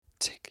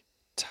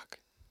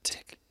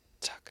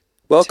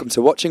Welcome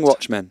to Watching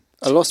Watchmen,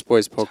 a Lost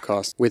Boys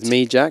podcast with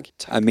me, Jack.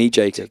 and me,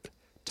 Jacob.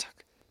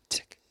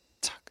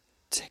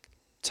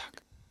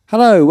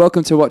 Hello,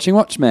 welcome to Watching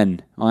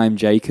Watchmen. I'm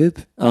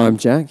Jacob. I'm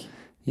Jack.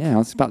 Yeah, I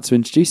was about to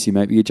introduce you,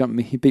 mate, but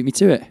you beat me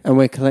to it. And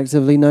we're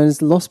collectively known as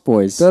the Lost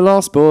Boys. The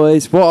Lost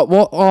Boys.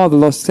 What are the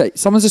Lost Boys?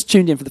 Someone's just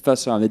tuned in for the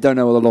first time. They don't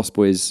know what the Lost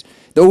Boys...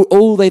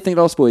 All they think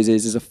Lost Boys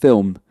is a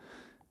film.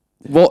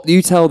 What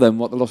you tell them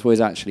what the Lost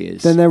Boys actually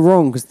is. Then they're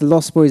wrong, because the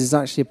Lost Boys is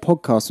actually a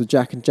podcast with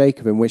Jack and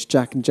Jacob, in which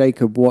Jack and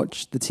Jacob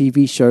watch the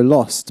TV show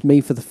Lost,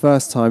 me for the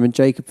first time and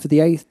Jacob for the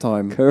 8th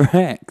time.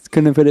 Correct.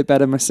 Couldn't have put it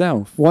better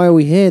myself. Why are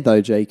we here, though,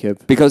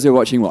 Jacob? Because we're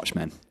watching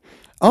Watchmen.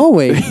 Are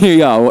we?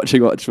 We are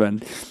watching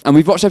Watchmen. And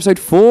we've watched episode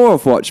 4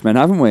 of Watchmen,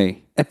 haven't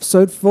we?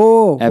 Episode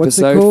 4. What's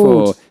Episode it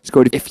called? 4. It's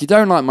called If You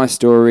Don't Like My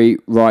Story,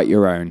 Write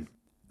Your Own.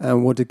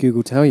 And what did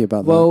Google tell you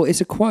about that? Well, it's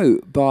a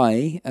quote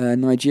by a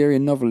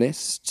Nigerian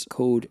novelist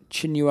called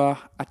Chinua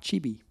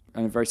Achebe,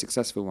 and a very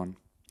successful one.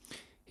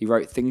 He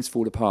wrote Things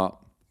Fall Apart,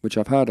 which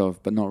I've heard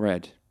of, but not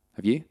read.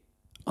 Have you?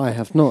 I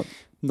have not.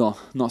 Not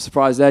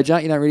surprised there,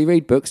 Jack. You don't really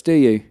read books, do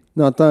you?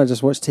 No, I don't. I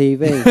just watch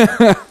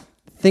TV.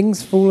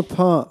 Things fall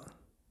apart.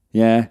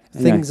 Yeah.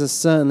 Things are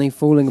certainly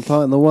falling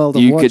apart in the world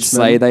of You Watchmen. could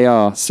say they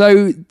are.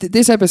 So,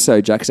 this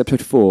episode, Jack, is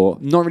episode 4.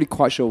 Not really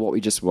quite sure what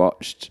we just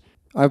watched.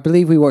 I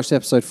believe we watched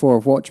episode 4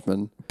 of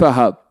Watchmen.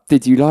 But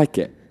did you like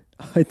it?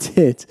 I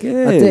did.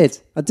 Good.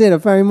 I did. I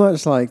very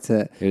much liked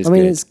it. It was I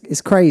mean, good.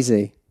 it's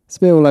crazy. It's a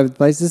bit all over the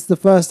place. This is the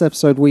first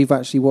episode we've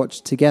actually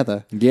watched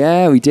together,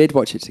 Yeah, we did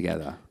watch it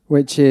together.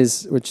 which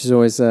is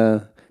always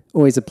a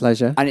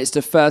pleasure. And it's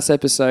the first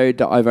episode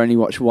that I've only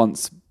watched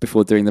once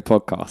before doing the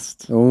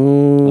podcast.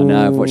 Oh, I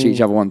know, I've watched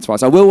each other once,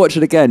 twice. I will watch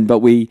it again, but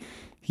we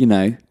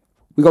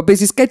got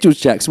busy schedules,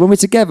 Jack. So when we're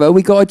together,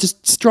 we got to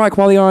just strike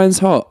while the iron's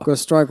hot. Got to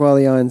strike while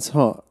the iron's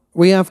hot.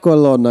 We have got a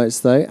lot of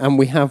notes though, and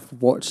we have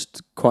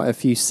watched quite a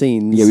few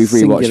scenes. Yeah, we've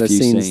rewatched singular a few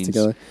scenes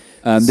together.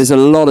 There's a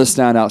lot of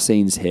standout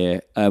scenes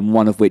here,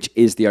 one of which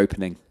is the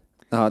opening.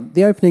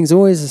 The opening's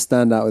always a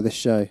standout with this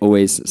show.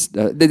 Always.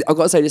 I've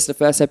got to say, this is the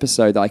first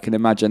episode that I can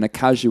imagine a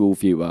casual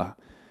viewer,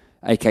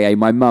 a.k.a.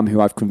 my mum,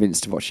 who I've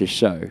convinced to watch this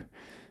show,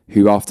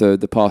 who after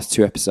the past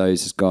 2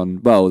 episodes has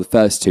gone, well, the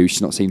first 2,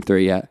 she's not seen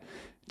 3 yet,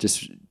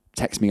 just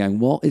text me going,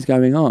 what is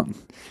going on?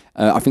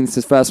 I think it's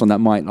the first one that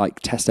might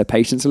test her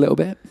patience a little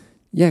bit.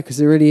 Yeah,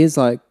 because it really is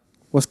like,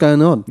 what's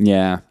going on?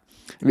 Yeah,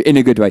 in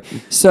a good way.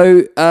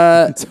 So,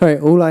 Sorry,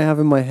 all I have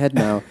in my head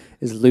now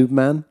is Lube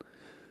Man.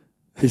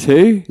 is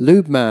who?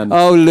 Lube Man.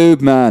 Oh,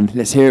 Lube Man.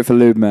 Let's hear it for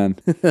Lube Man.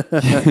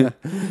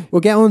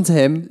 We'll get on to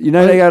him. You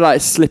know they go like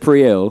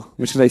Slippery Eel,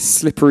 which is a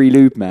Slippery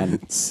Lube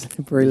Man.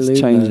 Slippery Let's Lube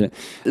change Man. it.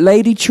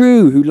 Lady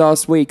True, who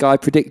last week I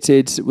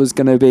predicted was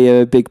going to be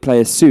a big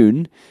player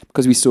soon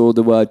because we saw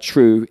the word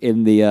True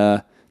in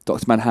the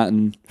Dr.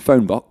 Manhattan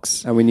phone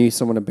box. And we knew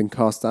someone had been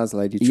cast as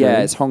Lady True. Yeah,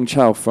 it's Hong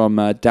Chow from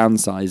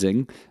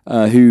Downsizing,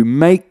 who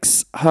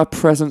makes her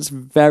presence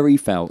very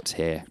felt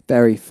here.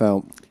 very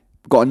felt.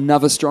 Got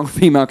another strong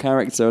female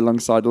character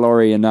alongside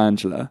Laurie and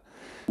Angela.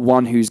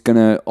 One who's going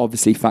to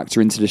obviously factor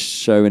into the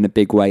show in a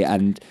big way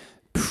and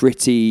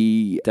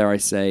pretty, dare I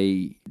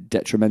say,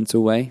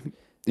 detrimental way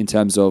in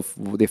terms of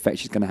the effect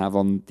she's going to have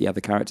on the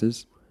other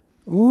characters.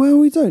 Well,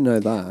 we don't know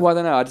that. Well, I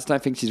don't know. I just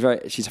don't think she's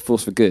a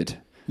force for good.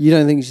 You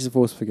don't think she's a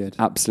force for good?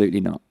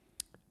 Absolutely not.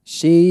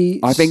 I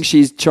I think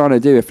she's trying to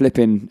do a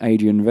flipping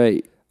Adrian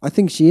Veidt. I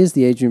think she is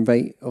the Adrian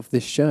Veidt of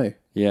this show,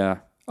 Yeah.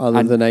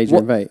 other than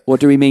Adrian Veidt. What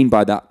do we mean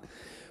by that?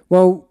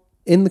 Well,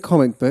 in the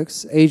comic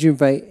books, Adrian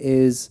Veidt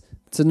is,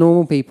 to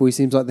normal people, he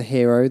seems like the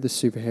hero, the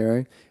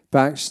superhero, but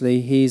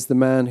actually he's the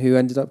man who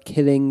ended up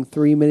killing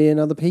 3 million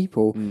other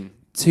people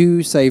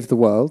to save the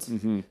world,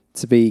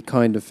 to be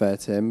kind of fair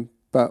to him,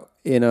 but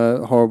in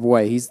a horrible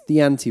way. He's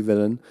the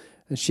anti-villain,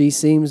 and she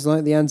seems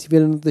like the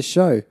anti-villain of the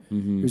show,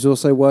 who's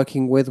also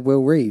working with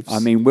Will Reeves. I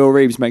mean, Will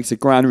Reeves makes a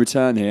grand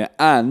return here,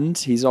 and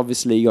he's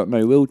obviously got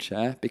no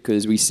wheelchair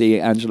because we see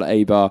Angela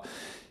Abar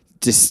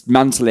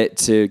dismantle it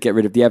to get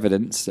rid of the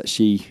evidence that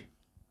she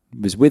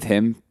was with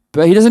him,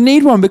 but he doesn't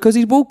need one because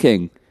he's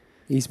walking.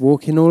 He's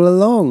walking all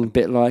along. A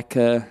bit like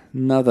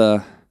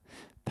another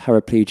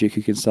paraplegic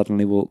who can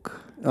suddenly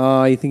walk.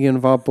 Oh, you're thinking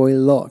of our boy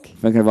Locke.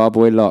 Thinking of our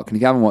boy Locke, and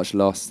if you haven't watched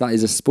Lost, that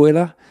is a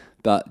spoiler,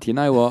 but you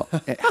know what?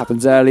 It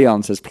happens early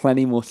on, so there's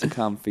plenty more to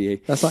come for you.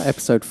 That's like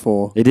episode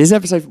 4. It is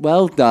episode...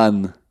 Well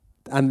done.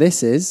 And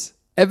this is...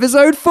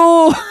 Episode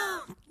 4!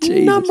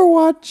 Jesus. Number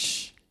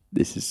watch.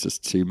 This is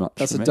just too much.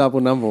 That's for a me. double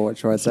number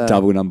watch right there.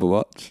 Double number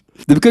watch.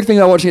 The good thing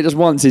about watching it just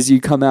once is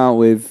you come out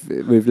with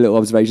little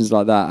observations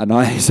like that, and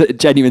it's a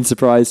genuine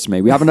surprise to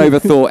me. We haven't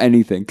overthought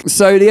anything.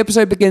 So the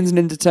episode begins an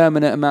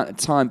indeterminate amount of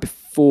time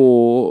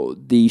before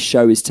the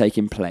show is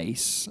taking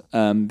place,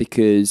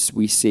 because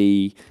we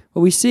see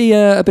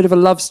a bit of a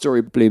love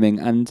story blooming,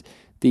 and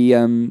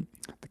the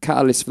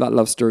catalyst for that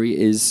love story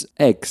is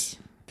eggs.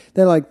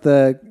 They're like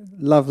the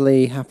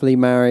lovely, happily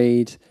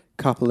married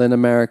couple in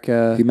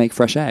America Who make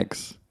fresh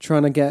eggs.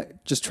 trying to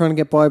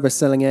get by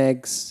selling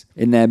eggs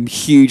in their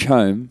huge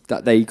home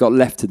that they got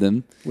left to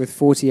them. with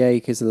 40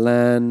 acres of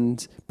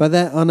land, but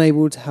they're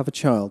unable to have a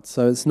child,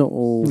 so it's not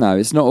all. No,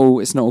 it's not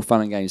all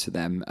fun and games for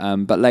them.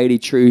 But Lady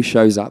True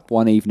shows up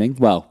one evening,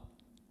 well,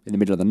 in the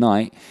middle of the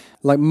night.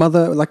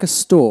 Like a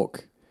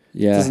stork,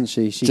 Yeah. doesn't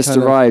she? She just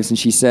kinda- arrives and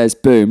she says,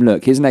 boom,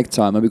 look, here's an egg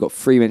timer. We've got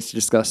 3 minutes to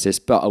discuss this,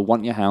 but I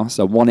want your house.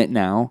 I want it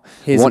now.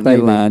 Here's I a want your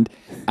baby. land.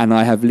 And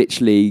I have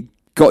literally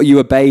got you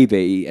a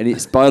baby and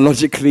it's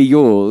biologically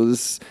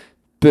yours.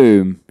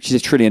 Boom. She's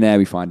a trillionaire,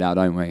 we find out,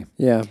 don't we?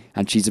 Yeah.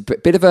 And she's a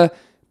bit of a,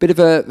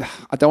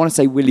 I don't want to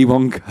say Willy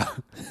Wonka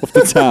of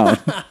the town.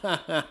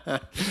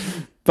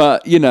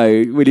 But,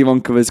 Willy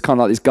Wonka was kind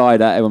of like this guy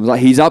that everyone was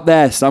like, he's up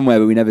there somewhere,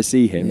 but we never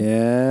see him.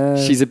 Yeah.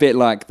 She's a bit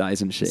like that,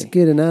 isn't she? It's a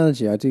good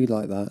analogy. I do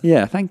like that.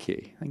 Yeah, thank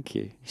you.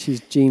 She's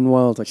Gene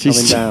Wilder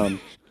coming down.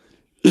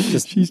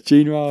 She's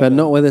Gene Wilder. But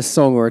not with a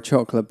song or a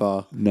chocolate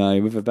bar, No,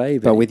 with a baby.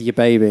 but with your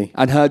baby.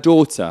 And her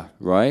daughter,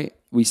 right?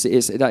 We see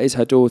that is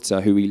her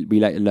daughter, who we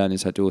later learn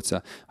is her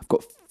daughter. I've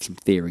got some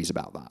theories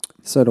about that.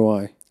 So do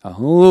I.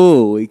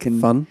 Oh, we can.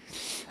 Fun.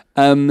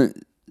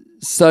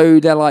 So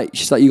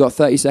she's like, you got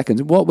 30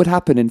 seconds. What would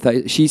happen in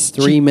 30? She's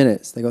 3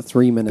 minutes. They got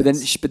 3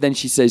 minutes. But then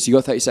she says you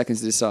got 30 seconds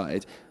to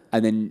decide,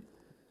 and then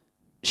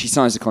she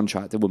signs the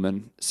contract. The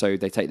woman, so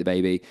they take the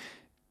baby.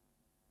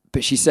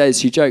 But she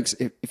jokes,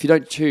 if you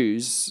don't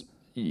choose,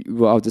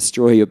 I'll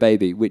destroy your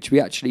baby, which we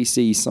actually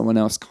see someone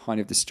else kind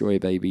of destroy a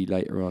baby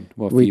later on.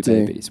 Well, a We few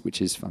do. babies, which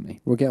is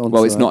funny. We'll get on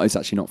Well, to it's that. not. It's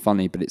actually not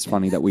funny, but it's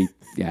funny that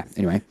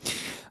anyway.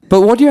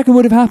 But what do you reckon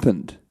would have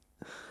happened?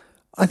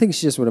 I think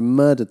she just would have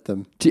murdered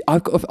them.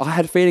 I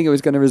had a feeling it was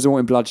going to result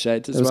in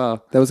bloodshed as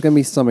well. There was going to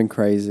be something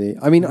crazy.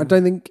 I mean, I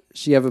don't think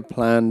she ever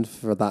planned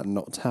for that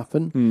not to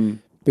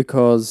happen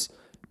because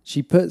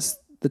she puts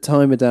the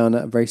timer down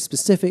at a very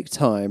specific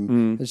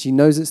time and she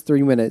knows it's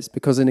 3 minutes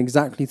because in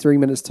exactly 3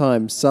 minutes'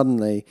 time,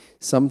 suddenly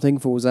something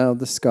falls out of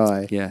the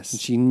sky. Yes.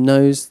 And she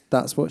knows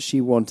that's what she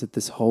wanted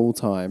this whole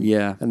time.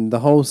 Yeah. And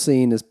the whole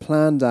scene is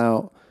planned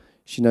out.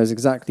 She knows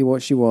exactly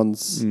what she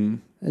wants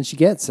and she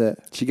gets it.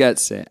 She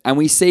gets it. And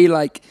we see,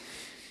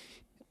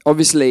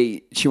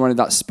 obviously, she wanted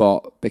that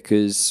spot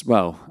because,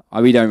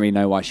 we don't really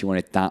know why she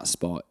wanted that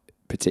spot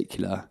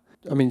particular.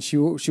 I mean, she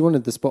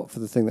wanted the spot for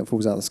the thing that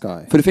falls out of the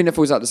sky. For the thing that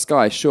falls out of the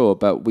sky, sure,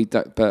 but we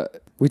don't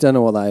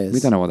know what that is. we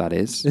don't know what that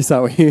is. Is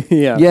that what you...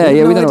 Yeah. Yeah, We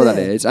have we no don't know what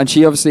that idea. is. And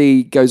she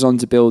obviously goes on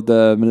to build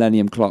the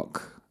Millennium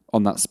Clock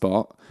on that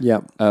spot, Yeah.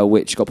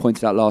 which got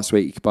pointed out last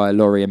week by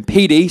Laurie and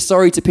Petey.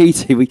 Sorry to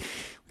Petey. We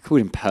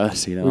called him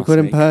Percy last We called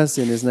him week.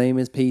 Percy and his name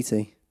is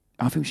Petey.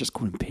 I think we should just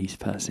call him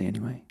Percy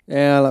anyway.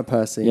 Yeah, I like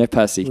Percy. Yeah,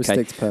 Percy. We'll Okay.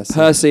 stick to Percy.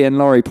 Percy and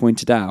Laurie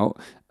pointed out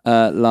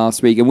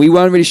last week, and we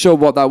weren't really sure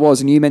what that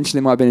was. And you mentioned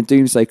it might have been a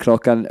Doomsday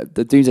Clock, and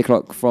the Doomsday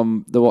Clock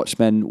from the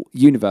Watchmen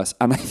universe.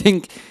 And I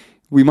think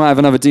we might have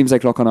another Doomsday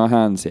Clock on our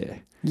hands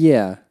here.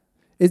 Yeah.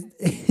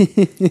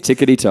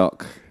 Tickety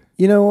tock.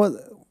 You know what?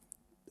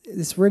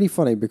 It's really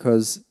funny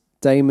because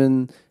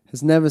Damon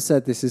has never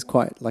said this is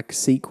quite like a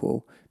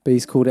sequel, but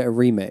he's called it a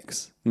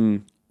remix.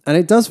 And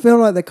it does feel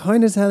like they're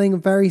kind of telling a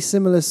very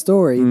similar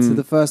story to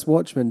the first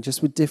Watchmen,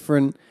 just with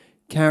different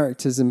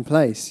characters in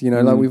place.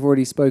 Like we've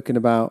already spoken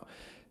about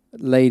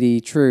Lady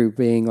True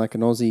being like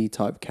an Aussie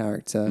type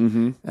character.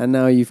 And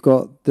now you've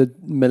got the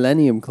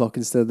Millennium Clock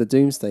instead of the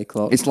Doomsday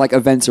Clock. It's like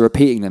events are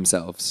repeating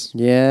themselves.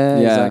 Yeah,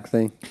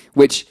 exactly.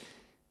 Which,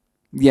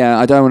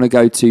 I don't want to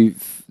go to...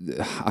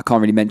 I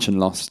can't really mention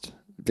Lost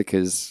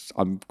because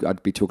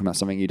I'd be talking about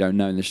something you don't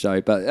know in the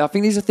show. But I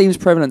think these are themes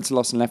prevalent to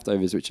Lost and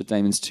Leftovers, which are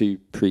Damon's 2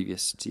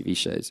 previous TV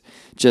shows.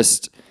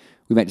 Just,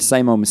 we make the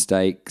same old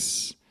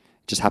mistakes.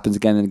 It just happens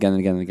again and again and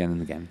again and again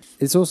and again.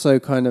 It's also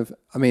kind of,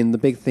 the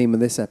big theme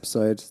of this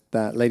episode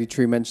that Lady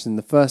True mentioned in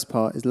the first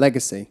part is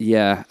legacy.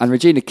 Yeah, and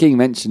Regina King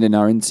mentioned in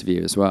our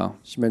interview as well.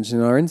 She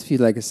mentioned in our interview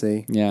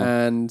legacy. Yeah.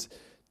 And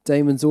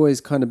Damon's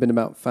always kind of been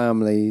about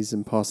families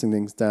and passing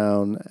things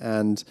down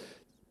and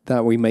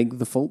that we make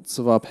the faults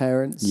of our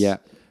parents. Yeah.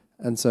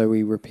 And so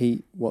we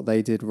repeat what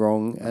they did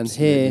wrong. And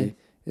Absolutely. here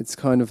it's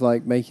kind of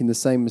like making the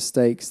same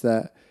mistakes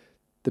that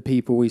the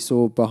people we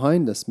saw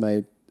behind us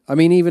made. I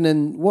mean, even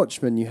in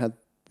Watchmen, you had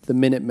the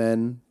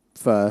Minutemen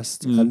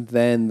first and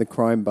then the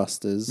Crime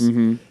Busters.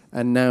 And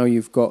now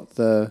you've got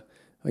the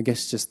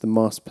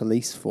masked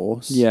police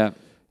force. Yeah.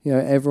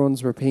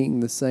 Everyone's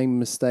repeating the same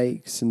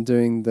mistakes and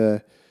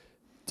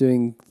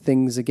doing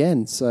things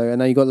again. So, and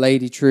now you've got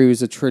Lady True,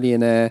 who's a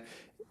trillionaire,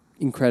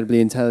 incredibly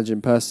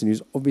intelligent person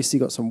who's obviously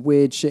got some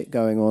weird shit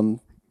going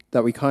on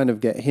that we kind of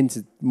get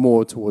hinted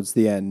more towards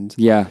the end.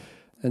 Yeah.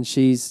 And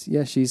she's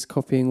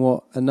copying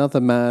what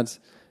another mad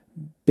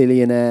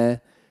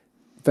billionaire,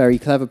 very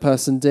clever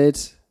person did.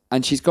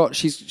 And she's got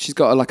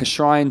like a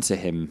shrine to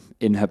him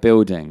in her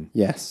building.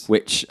 Yes.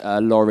 Which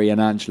Laurie and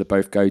Angela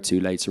both go to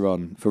later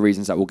on for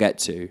reasons that we'll get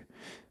to.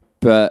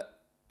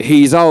 But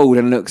he's old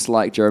and looks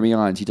like Jeremy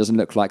Irons. He doesn't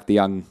look like the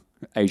young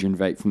Adrian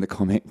Veidt from the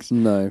comics.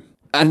 No.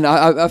 And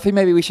I think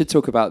maybe we should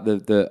talk about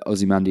the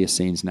Ozymandias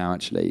scenes now,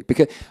 actually,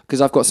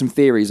 because I've got some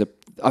theories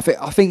I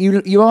think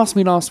you asked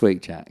me last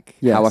week, Jack,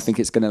 Yes. how I think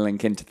it's going to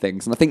link into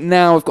things, and I think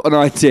now I've got an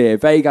idea,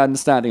 vague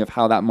understanding of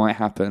how that might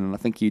happen, and I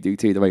think you do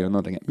too, the way you're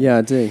nodding at me. Yeah,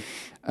 I do.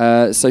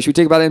 So should we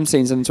talk about them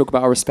scenes and talk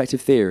about our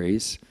respective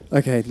theories?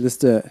 Okay, let's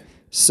do it.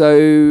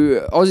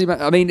 So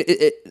I mean,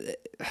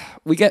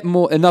 we get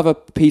another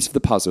piece of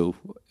the puzzle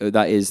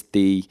that is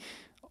the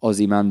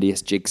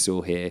Ozymandias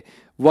jigsaw here.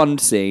 One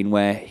scene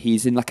where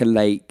he's in like a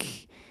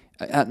lake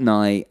at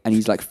night and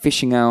he's like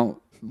fishing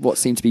out what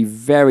seem to be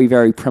very,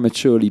 very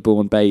prematurely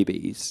born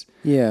babies.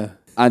 Yeah.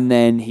 And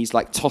then he's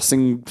like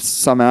tossing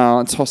some out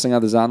and tossing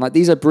others out. And like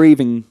these are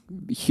breathing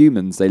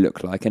humans, they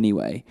look like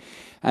anyway.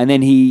 And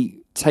then he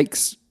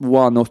takes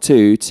one or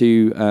two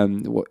to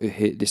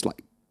this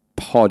like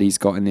pod he's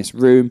got in this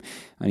room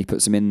and he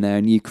puts them in there.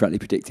 And you correctly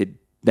predicted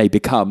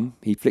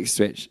he flicks a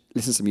switch,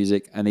 listens to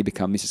music, and they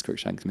become Mrs.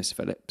 Crookshanks and Mr.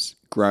 Phillips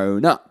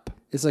grown up.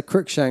 It's like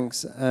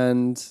Crookshanks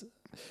and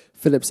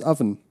Philip's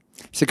oven.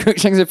 So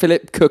Crookshanks and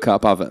Philip cook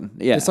up oven.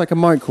 Yeah. It's like a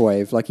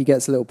microwave. Like he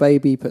gets a little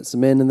baby, puts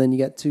them in, and then you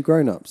get two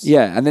grown-ups.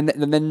 Yeah, and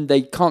then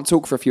they can't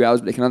talk for a few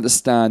hours, but they can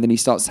understand. And he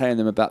starts telling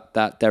them about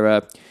that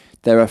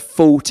they're a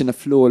fault in a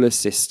flawless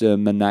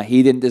system, and that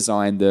he didn't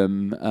design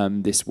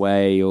them this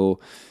way or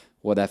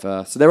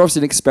whatever. So they're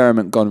obviously an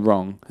experiment gone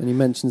wrong. And he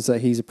mentions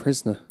that he's a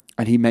prisoner.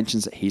 And he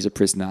mentions that he's a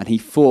prisoner, and he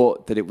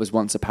thought that it was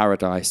once a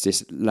paradise,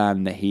 this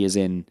land that he is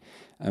in.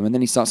 And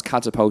then he starts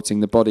catapulting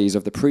the bodies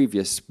of the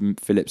previous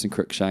Phillips and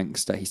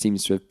Crookshanks that he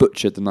seems to have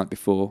butchered the night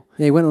before.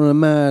 Yeah, he went on a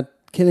mad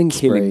killing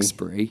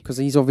spree. Because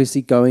he's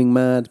obviously going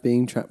mad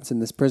being trapped in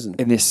this prison.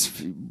 In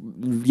this,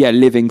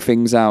 living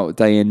things out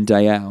day in,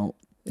 day out.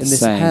 In this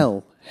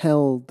hell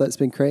that's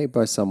been created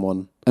by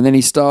someone. And then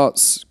he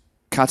starts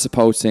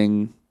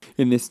catapulting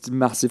in this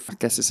massive, I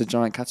guess it's a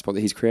giant catapult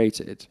that he's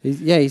created.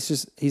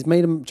 He's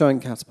made a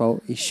giant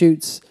catapult. He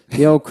shoots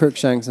the old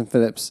Crookshanks and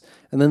Phillips,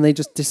 and then they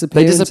just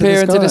disappear.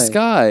 Into the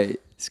sky.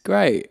 It's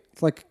great.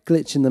 It's like a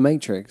glitch in the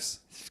Matrix.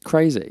 It's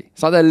crazy.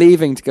 It's like they're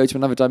leaving to go to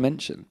another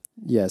dimension.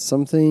 Yeah,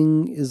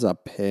 something is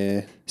up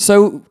here.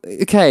 So,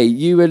 okay,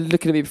 you were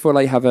looking at me before,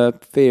 like, you have a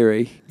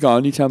theory. Go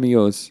on, you tell me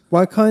yours.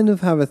 Well, I kind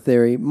of have a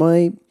theory.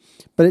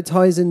 But it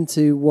ties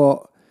into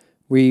what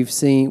we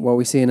see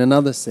in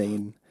another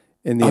scene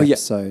in the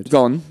episode. Yeah.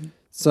 Go on.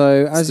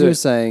 So, as you were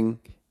saying,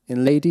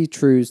 in Lady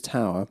True's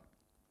tower,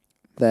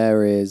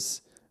 there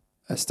is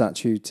a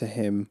statue to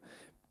him.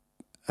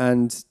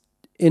 And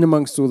in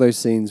amongst all those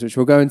scenes, which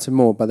we'll go into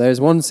more, but there's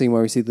one scene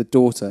where we see the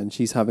daughter and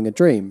she's having a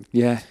dream.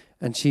 Yeah.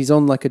 And she's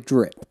on like a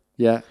drip.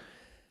 Yeah.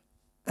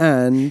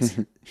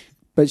 And,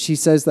 but she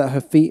says that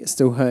her feet are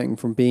still hurting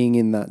from being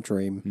in that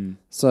dream. Mm.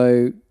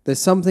 So there's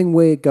something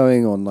weird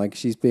going on. Like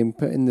she's been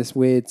put in this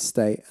weird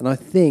state. And I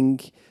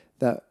think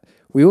that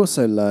we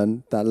also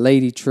learn that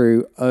Lady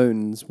True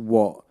owns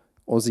what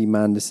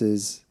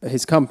Ozymandias'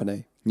 his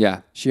company.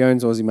 Yeah. She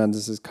owns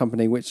Ozymandias'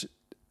 company,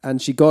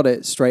 and she got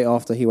it straight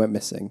after he went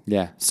missing.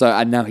 Yeah. So,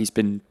 and now he's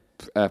been,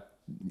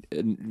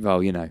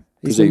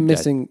 he's been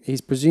missing. Dead.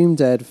 He's presumed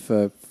dead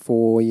for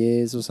 4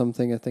 years or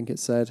something, I think it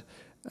said.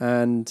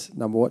 And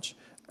number watch.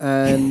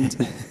 And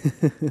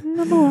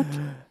number watch.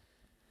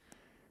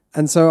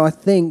 And so I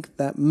think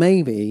that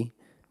maybe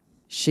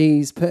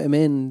she's put him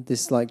in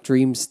this like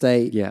dream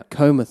state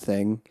coma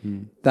thing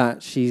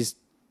that she's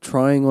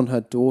trying on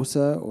her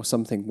daughter or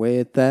something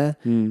weird there,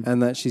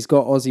 and that she's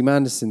got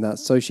Ozymandias in that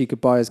so she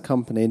could buy his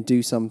company and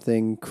do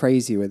something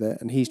crazy with it,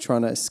 and he's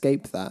trying to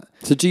escape that.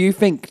 So do you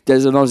think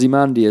there's an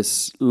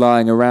Ozymandias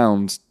lying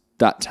around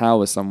that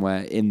tower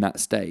somewhere in that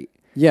state?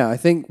 Yeah, I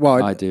think,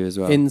 well, I do as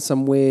well. In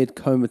some weird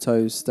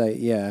comatose state,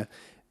 yeah.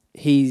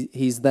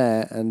 He's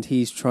there and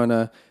he's trying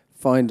to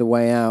find a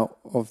way out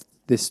of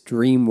this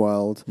dream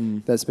world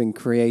that's been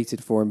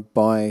created for him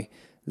by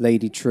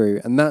Lady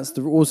True. And that's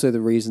also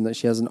the reason that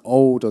she has an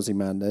old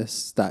Ozymandias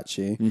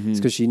statue. It's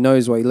because she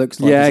knows what he looks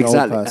like as an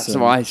exactly. old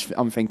person. That's what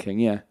I'm thinking,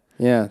 yeah.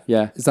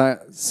 Yeah. Is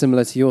that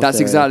similar to your That's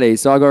theory? exactly.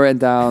 So I got written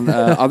down,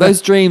 are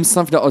those dreams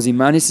something that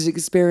Ozymandias is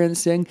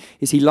experiencing?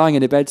 Is he lying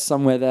in a bed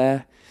somewhere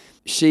there?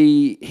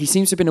 He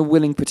seems to have been a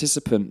willing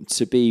participant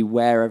to be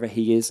wherever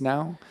he is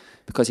now,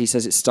 because he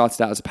says it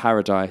started out as a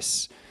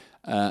paradise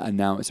and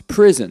now it's a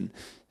prison.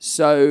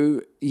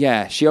 So,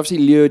 yeah, she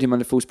obviously lured him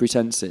under false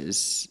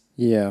pretenses.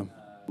 Yeah.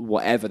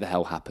 Whatever the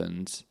hell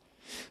happened.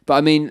 But,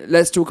 I mean,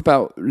 let's talk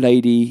about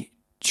Lady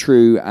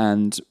True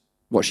and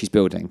what she's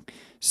building.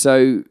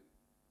 So,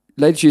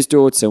 Lady True's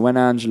daughter, when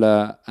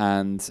Angela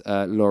and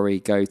Laurie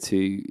go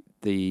to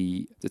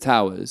the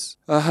towers,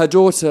 her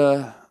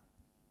daughter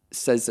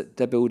says that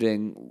they're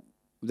building...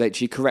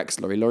 She corrects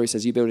Laurie. Laurie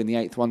says, you're building the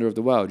 8th wonder of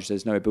the world. She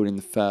says, no, we're building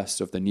the first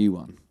of the new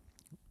one.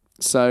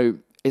 So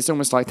it's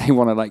almost like they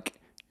want to like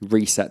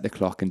reset the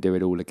clock and do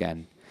it all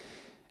again.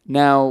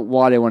 Now,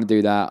 why they want to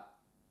do that,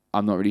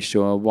 I'm not really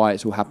sure. Why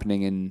it's all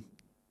happening in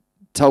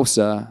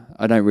Tulsa,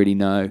 I don't really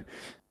know.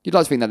 You'd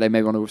like to think that they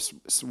may want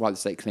to wipe the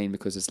state clean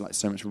because there's like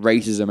so much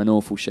racism and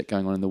awful shit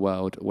going on in the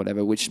world or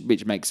whatever,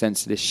 which makes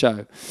sense to this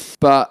show.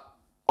 But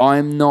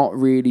I'm not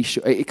really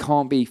sure. It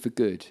can't be for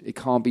good. It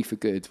can't be for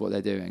good what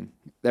they're doing.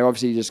 They're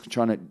obviously just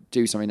trying to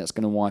do something that's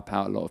going to wipe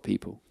out a lot of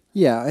people.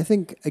 Yeah, I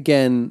think,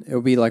 again,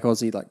 it'll be like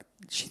Ozzy, like,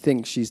 she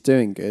thinks she's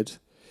doing good,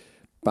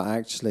 but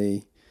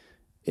actually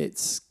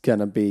it's going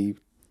to be,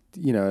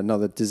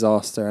 another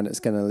disaster, and it's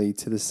going to lead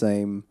to the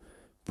same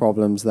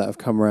problems that have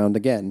come around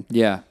again.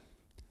 Yeah.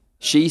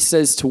 She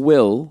says to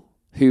Will,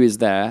 who is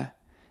there,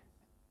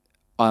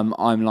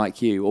 I'm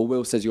like you, or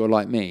Will says you're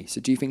like me. So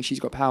do you think she's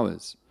got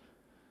powers?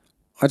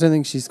 I don't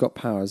think she's got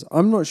powers.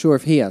 I'm not sure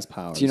if he has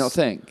powers. Do you not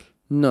think?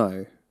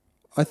 No.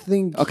 I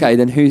think... Okay,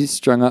 then who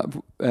strung up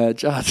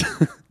Judd?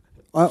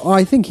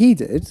 I think he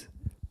did,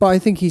 but I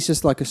think he's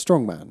just like a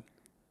strong man.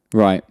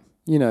 Right.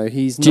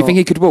 He's Do you think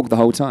he could walk the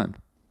whole time?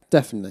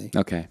 Definitely.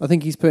 Okay. I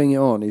think he's putting it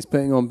on. He's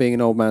putting on being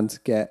an old man to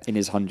get... In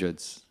his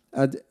hundreds.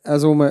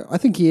 As almost... I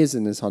think he is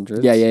in his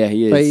hundreds. Yeah,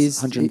 he is. But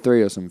he's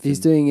 103 or something. He's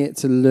doing it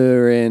to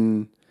lure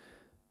in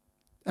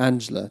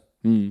Angela.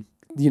 Mm.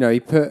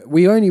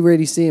 We only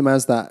really see him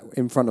as that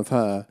in front of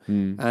her,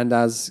 and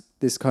as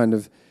this kind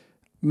of...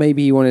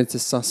 Maybe he wanted to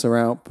suss her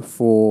out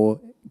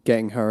before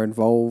getting her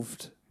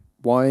involved.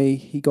 Why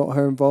he got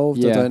her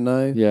involved, I don't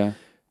know. Yeah.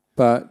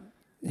 But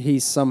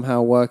he's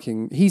somehow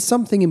working... He's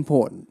something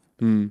important.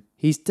 Mm.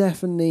 He's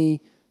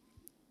definitely,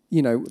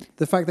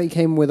 the fact that he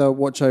came with a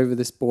watch over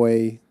this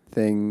boy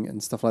thing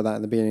and stuff like that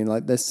in the beginning,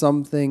 like there's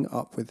something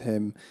up with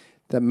him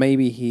that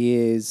maybe he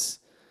is,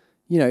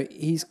 he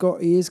is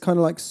kind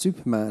of like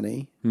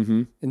Superman-y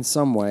in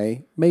some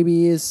way.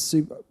 Maybe he is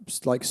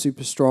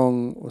super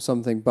strong or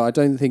something, but I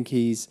don't think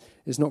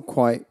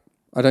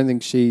I don't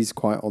think she's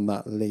quite on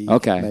that league.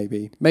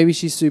 Okay. Maybe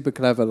she's super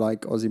clever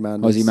like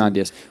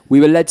Ozymandias. We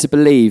were led to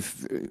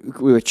believe,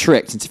 we were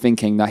tricked into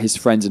thinking that his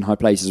friends in high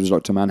places was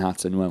Dr.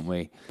 Manhattan, weren't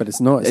we? But it's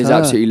not. It's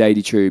absolutely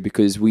Lady True,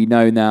 because we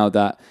know now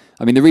that,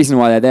 the reason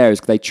why they're there is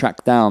because they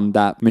tracked down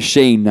that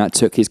machine that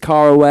took his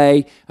car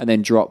away and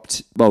then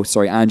dropped,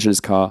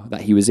 Angela's car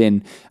that he was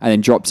in, and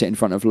then dropped it in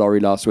front of Laurie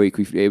last week.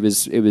 It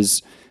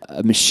was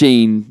a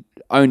machine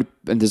owned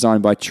and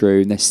designed by True,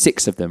 and there's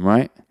 6 of them,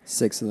 right?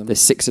 6 of them.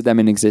 There's 6 of them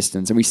in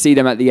existence. And we see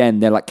them at the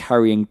end. They're like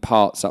carrying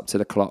parts up to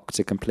the clock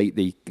to complete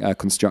the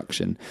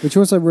construction. Which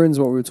also ruins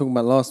what we were talking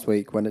about last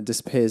week when it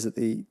disappears at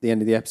the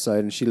end of the episode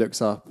and she looks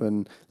up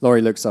and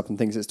Laurie looks up and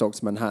thinks it's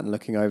Dr. Manhattan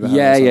looking over her.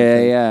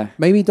 Yeah.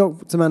 Maybe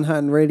Dr.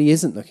 Manhattan really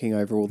isn't looking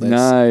over all this.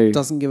 No.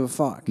 Doesn't give a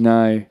fuck.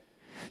 No.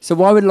 So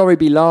why would Laurie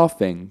be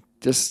laughing?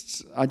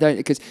 Because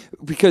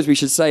we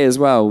should say as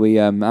well,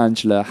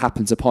 Angela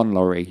happens upon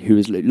Laurie, who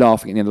was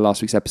laughing at the end of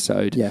last week's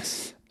episode.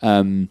 Yes.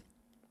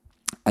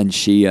 And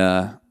she,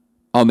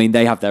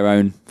 they have their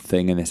own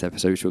thing in this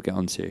episode, which we'll get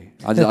onto.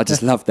 I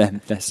just love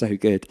them; they're so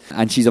good.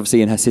 And she's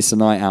obviously in her Sister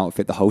Night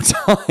outfit the whole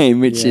time,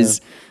 which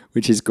is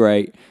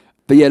great.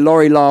 But yeah,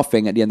 Laurie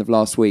laughing at the end of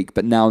last week,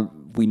 but now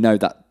we know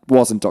that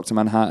wasn't Dr.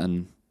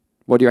 Manhattan.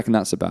 What do you reckon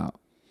that's about?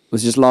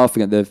 Was she just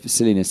laughing at the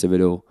silliness of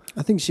it all?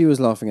 I think she was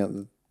laughing at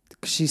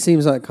she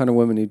seems like the kind of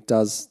woman who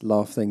does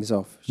laugh things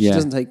off. She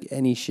doesn't take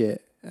any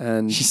shit.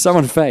 And she's so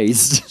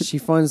unfazed. She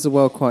finds the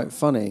world quite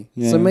funny.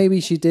 Yeah. So maybe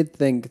she did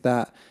think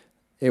that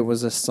it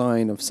was a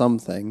sign of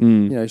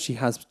something. She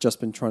has just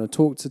been trying to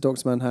talk to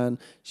Dr. Manhattan.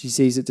 She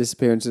sees it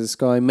disappear into the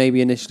sky.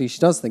 Maybe initially she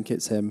does think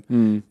it's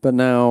him, but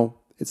now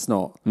it's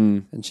not.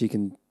 And she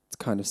can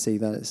kind of see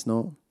that it's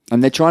not.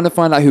 And they're trying to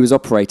find out who was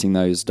operating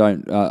those,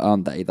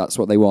 aren't they? That's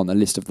what they want, a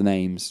list of the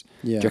names.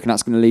 Yeah. Do you reckon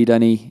that's going to lead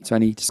to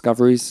any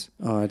discoveries?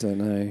 Oh, I don't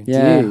know.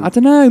 Yeah, I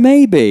don't know,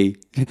 maybe.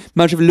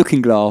 Imagine if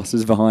Looking Glass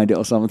was behind it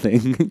or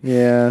something.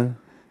 Yeah.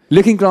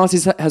 Looking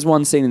Glass has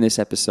one scene in this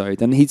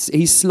episode, and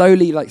he's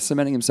slowly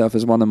cementing himself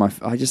as one of my...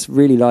 I just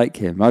really like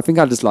him. I think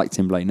I just liked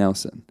Tim Blake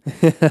Nelson.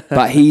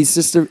 But he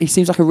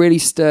seems like a really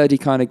sturdy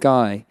kind of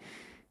guy.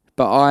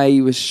 But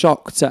I was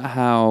shocked at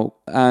how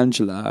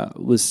Angela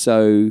was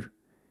so...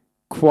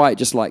 quite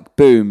just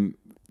boom,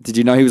 did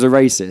you know he was a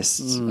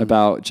racist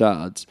about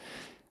Judd?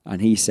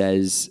 And he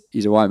says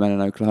he's a white man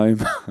in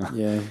Oklahoma.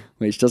 Yeah.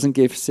 Which doesn't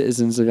give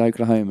citizens of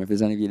Oklahoma, if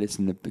there's any of you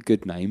listening, a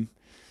good name.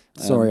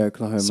 Sorry,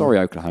 Oklahoma. Sorry,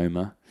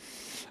 Oklahoma.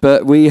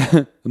 But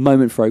a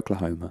moment for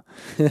Oklahoma.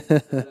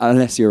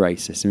 Unless you're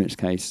racist, in which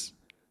case...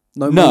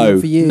 No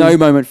moment for you. No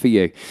moment for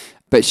you.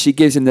 But she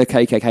gives him the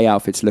KKK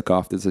outfit to look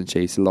after, doesn't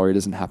she? So Laurie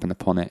doesn't happen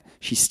upon it.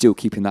 She's still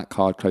keeping that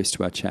card close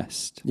to her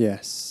chest.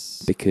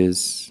 Yes.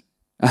 Because...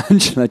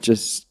 Angela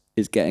just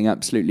is getting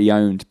absolutely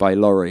owned by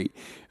Laurie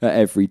at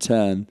every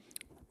turn.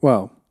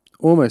 Well,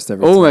 almost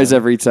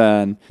every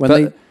turn.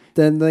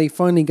 Then they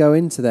finally go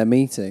into their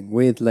meeting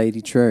with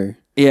Lady True.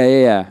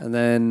 Yeah. And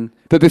then...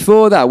 But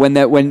before that,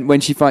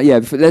 when she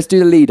finds... let's do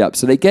the lead up.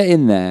 So they get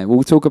in there.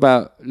 We'll talk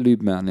about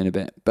Lubman in a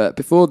bit. But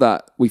before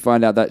that, we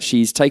find out that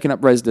she's taken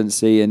up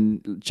residency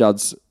in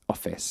Judd's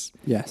office.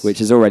 Yes. Which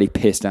has already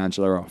pissed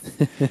Angela off.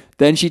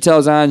 Then she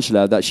tells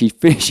Angela that she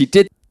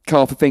did...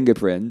 call for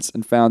fingerprints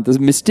and found the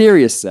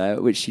mysterious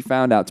set, which she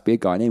found out to be a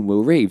guy named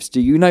Will Reeves.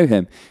 Do you know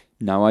him?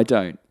 No, I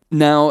don't.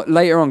 Now,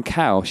 later on,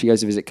 she goes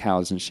to visit Cal,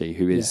 doesn't she?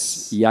 Who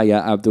is Yahya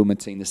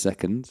Abdul-Mateen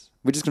II.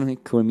 We're just going to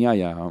call him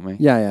Yahya, aren't we?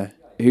 Yeah.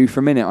 Who,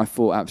 for a minute, I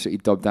thought absolutely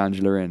dobbed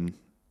Angela in.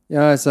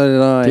 Yeah, so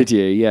did I. Did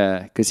you?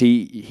 Yeah. Because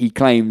he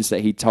claims that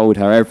he told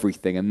her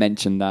everything and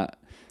mentioned that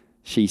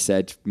she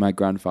said, my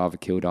grandfather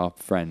killed our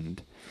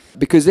friend.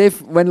 Because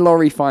when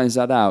Laurie finds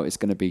that out, it's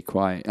going to be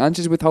quite... And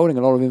she's withholding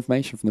a lot of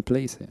information from the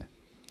police here.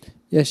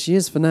 Yeah, she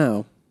is for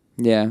now.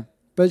 Yeah.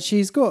 But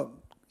she's kind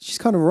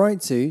of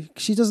right to.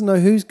 She doesn't know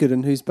who's good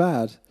and who's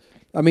bad.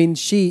 I mean,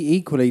 she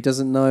equally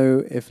doesn't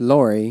know if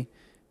Laurie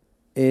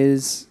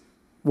is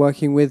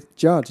working with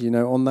Judd,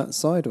 on that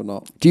side or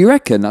not. Do you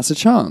reckon that's a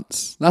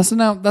chance? That's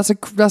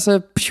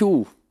a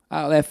pure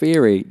out there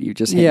theory. You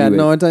just hit me with.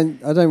 No, I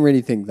don't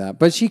really think that.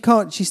 But she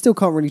still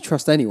can't really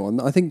trust anyone.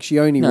 I think she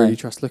only really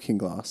trusts Looking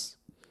Glass.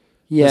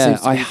 Yeah,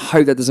 I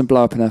hope that doesn't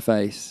blow up in her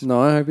face.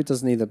 No, I hope it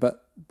doesn't either.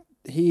 But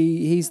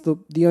he's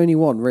the only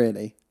one,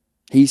 really.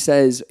 He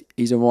says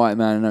he's a white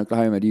man in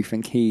Oklahoma. Do you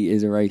think he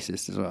is a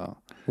racist as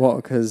well? What?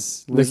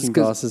 Because Looking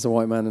Glass is a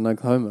white man in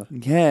Oklahoma?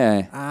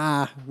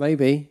 Yeah.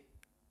 Maybe.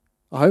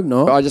 I hope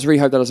not. But I just really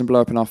hope that doesn't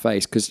blow up in our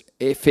face, because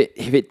if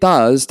it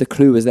does, the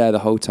clue was there the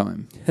whole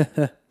time. Do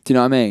you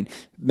know what I mean?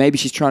 Maybe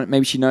she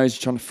knows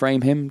she's trying to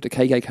frame him. The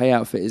KKK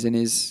outfit is in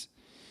his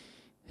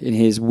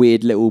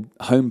weird little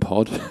home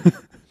pod.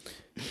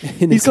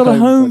 He's got a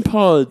home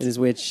pod in his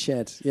weird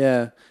shed.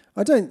 Yeah,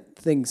 I don't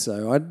think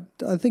so.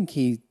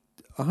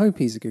 I hope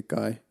he's a good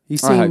guy.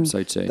 I hope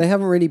so too. They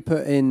haven't really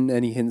put in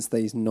any hints that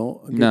he's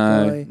not a good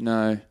guy.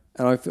 No.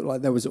 And I feel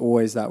like there was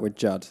always that with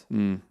Judd.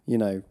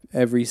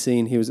 Every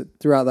scene he was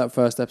throughout that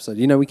first episode.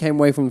 We came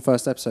away from the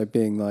first episode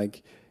being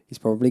like, he's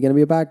probably going to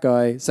be a bad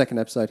guy. Second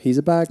episode, he's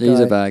a bad guy. He's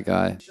a bad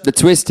guy. The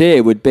twist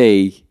here would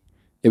be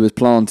it was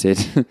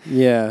planted.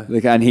 Yeah.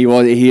 And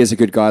he is a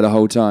good guy the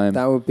whole time.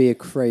 That would be a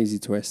crazy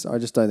twist. I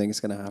just don't think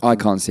it's going to happen. I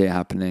can't see it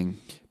happening.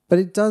 But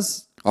it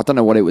does. I don't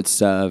know what it would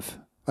serve.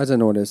 I don't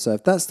know what it would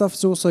serve. That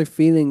stuff's also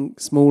feeling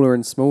smaller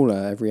and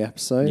smaller every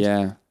episode.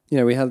 Yeah.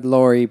 We had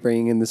Laurie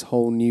bringing in this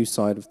whole new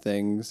side of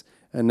things,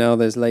 and now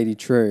there's Lady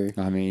True.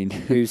 I mean...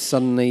 who's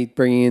suddenly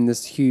bringing in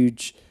this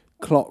huge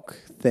clock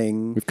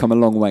thing. We've come a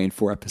long way in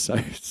 4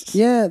 episodes.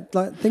 Yeah,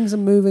 like things are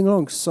moving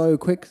along so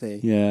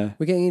quickly. Yeah.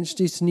 We're getting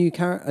introduced to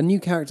a new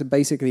character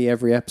basically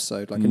every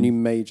episode, like a new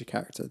major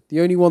character. The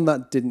only one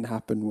that didn't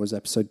happen was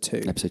episode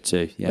 2. Episode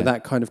 2, yeah. But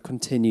that kind of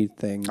continued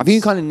thing. I think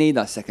you kind of need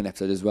that second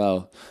episode as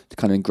well to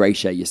kind of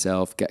ingratiate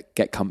yourself,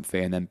 get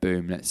comfy, and then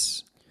boom,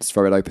 let's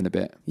throw it open a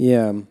bit.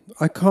 Yeah.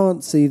 I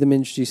can't see them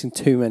introducing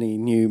too many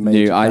new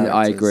major characters.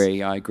 I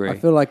agree. I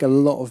feel like a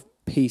lot of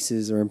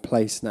pieces are in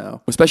place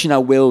now. Especially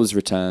now Will's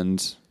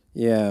returned.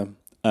 Yeah.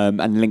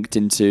 And linked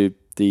into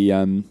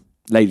the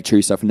Lady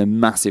True stuff in a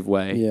massive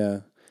way. Yeah.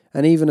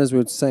 And even as we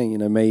were saying,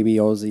 maybe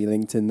Ozzy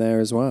linked in there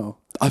as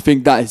well. I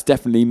think that has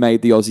definitely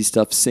made the Aussie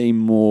stuff seem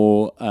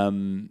more...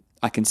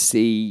 I can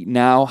see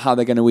now how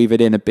they're going to weave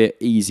it in a bit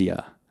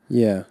easier.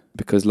 Yeah.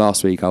 Because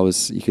last week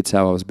you could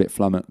tell I was a bit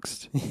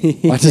flummoxed.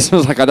 I just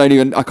was like, I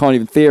can't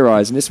even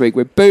theorise. And this week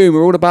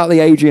we're all about the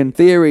Adrian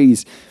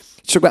theories.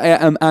 Talk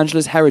about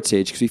Angela's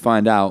heritage, because we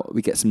find out,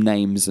 we get some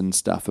names and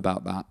stuff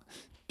about that.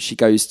 She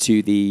goes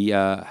to the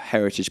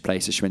heritage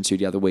place that she went to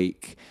the other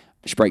week.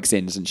 She breaks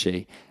in, doesn't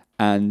she?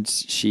 And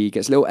she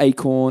gets a little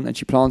acorn and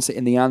she plants it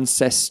in the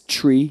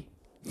ancestry.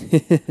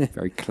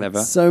 Very clever.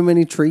 So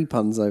many tree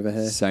puns over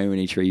here. So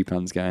many tree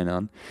puns going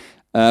on.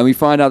 We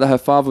find out that her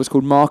father was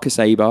called Marcus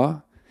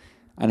Abar,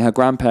 and her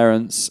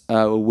grandparents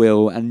were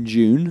Will and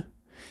June,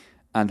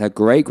 and her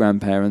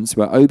great-grandparents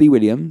were Obie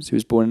Williams, who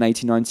was born in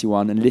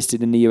 1891,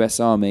 enlisted in the US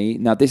Army.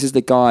 Now, this is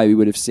the guy we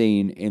would have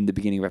seen in the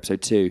beginning of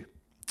episode 2,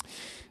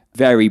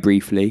 very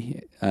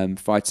briefly,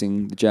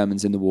 fighting the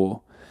Germans in the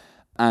war.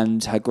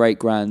 And her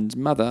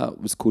great-grandmother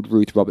was called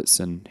Ruth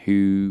Robertson,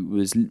 who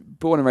was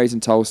born and raised in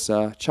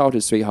Tulsa,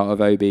 childhood sweetheart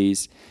of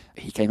Obie's.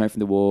 He came home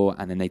from the war,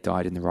 and then they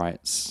died in the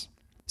riots.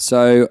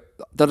 So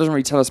that doesn't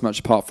really tell us much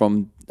apart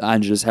from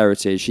Angela's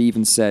heritage. She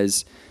even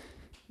says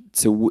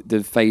to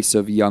the face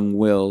of young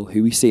Will,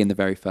 who we see in the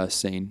very first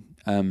scene,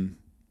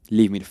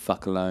 leave me the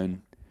fuck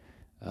alone.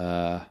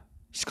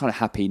 She's kind of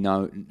happy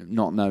not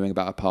knowing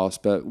about her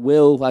past. But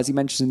Will, as he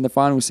mentions in the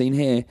final scene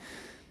here,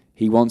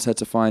 he wants her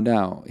to find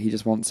out. He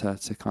just wants her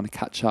to kind of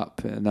catch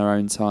up in their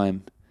own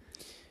time.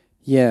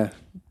 Yeah.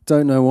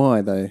 Don't know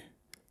why, though.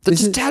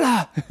 Just tell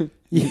her!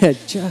 Yeah,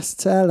 just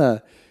tell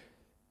her.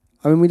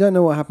 I mean, we don't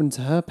know what happened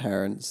to her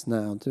parents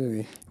now, do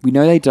we? We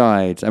know they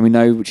died, and we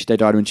know they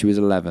died when she was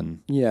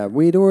 11. Yeah,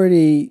 we'd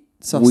already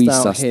sussed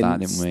out hints that,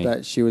 didn't we?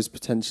 That she was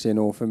potentially an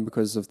orphan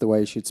because of the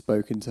way she'd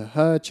spoken to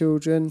her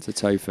children. To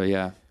Topher,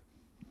 yeah.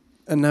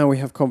 And now we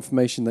have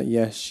confirmation that,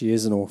 yes, she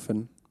is an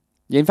orphan.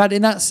 Yeah, in fact,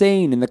 in that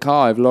scene in the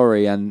car of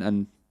Laurie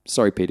and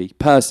sorry, PD,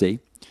 Percy,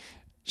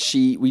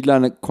 we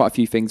learn quite a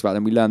few things about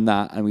them. We learn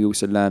that, and we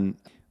also learn,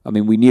 I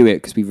mean, we knew it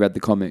because we've read the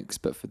comics,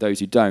 but for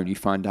those who don't, you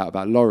find out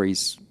about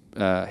Laurie's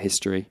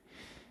history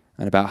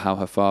and about how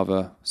her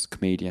father was a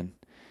comedian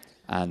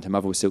and her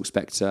mother was Silk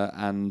Spectre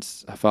and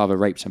her father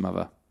raped her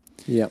mother.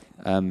 Yeah.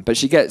 But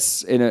she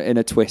gets, in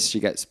a twist, she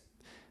gets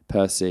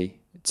Percy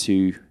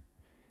to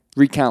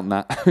recount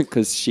that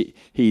because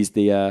he's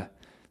the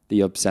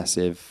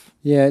obsessive.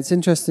 Yeah, it's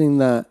interesting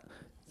that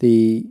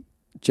the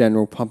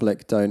general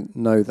public don't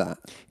know that.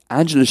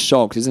 Angela's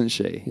shocked, isn't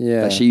she?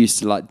 Yeah. That she used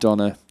to like don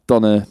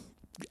a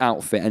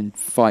outfit and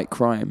fight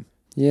crime.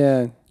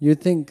 Yeah,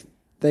 you'd think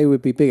they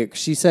would be bigger. 'Cause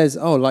she says,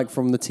 "Oh, like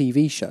from the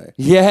TV show."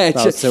 Yeah,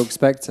 About Silk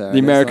Spectre. the And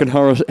it's American like,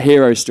 horror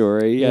hero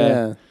story.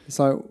 Yeah, It's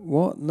like,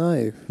 what?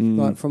 No.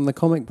 Like from the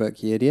comic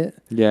book, you idiot.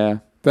 yeah,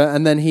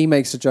 And then he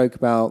makes a joke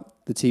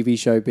about the TV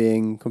show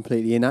being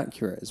completely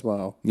inaccurate as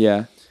well.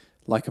 yeah,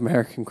 Like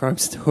American Crime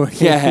Story.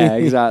 yeah.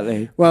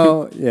 Exactly.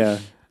 Well, yeah.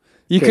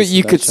 You Bits of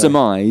that could show.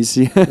 surmise.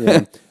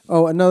 Yeah.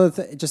 Oh,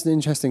 just an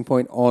interesting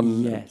point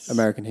on Yes.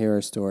 American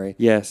Hero Story.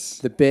 Yes.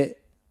 The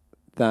bit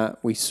that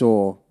we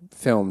saw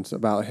filmed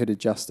about Hooded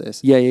Justice,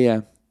 Yeah, yeah,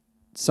 yeah.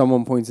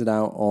 someone pointed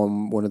out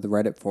on one of the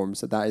Reddit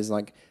forums that is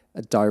like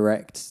a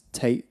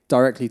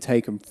directly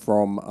taken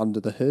from Under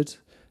the Hood,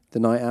 the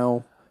Night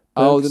Owl.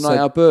 Oh, book. the So- Night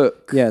Owl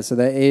book. Yeah, so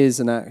there is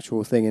an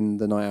actual thing in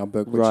the Night Owl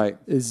book, which Right.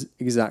 is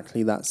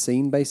exactly that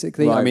scene,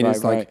 basically. I Right, mean, right,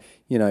 it's like,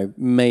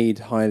 made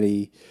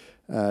highly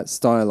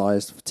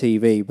stylized for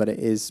TV, but it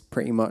is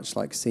pretty much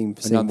like scene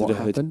for And scene Under what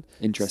the Hood. happened.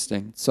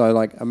 Interesting. So,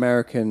 like,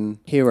 American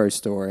Hero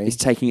Story. It's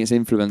taking its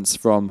influence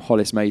from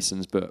Hollis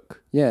Mason's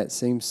book. Yeah, it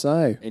seems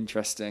so.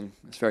 Interesting.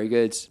 That's very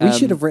good. We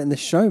should have written this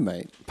show,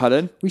 mate.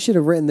 Pardon? We should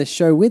have written this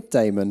show with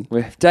Damon.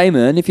 With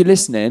Damon, if you're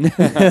listening.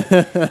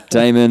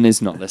 Damon is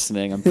not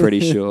listening, I'm pretty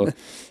sure.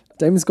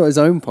 Damon's got his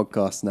own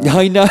podcast now.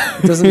 I know.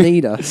 Doesn't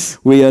need us.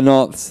 We are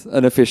not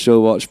an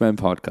official Watchmen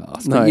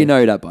podcast. No. But you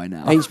know that by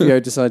now. HBO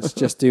decided to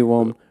just do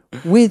one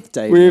with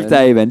Damon. With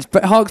Damon.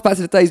 But harks back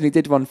to the days when he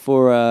did one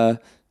for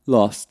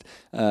Lost.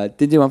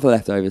 Didn't do one for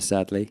Leftovers,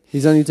 sadly.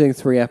 He's only doing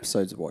 3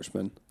 episodes of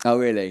Watchmen. Oh,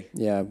 really?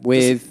 Yeah,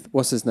 with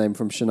what's his name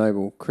from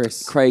Chernobyl,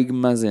 Craig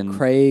Mazin.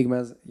 Craig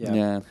Mazin.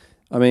 Yeah.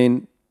 I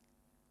mean,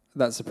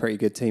 that's a pretty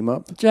good team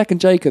up. Jack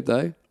and Jacob,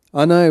 though.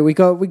 I know we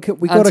got And to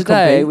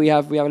today compete. we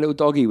have a little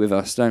doggy with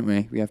us, don't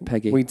we? We have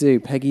Peggy. We do.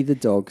 Peggy the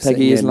dog. Peggy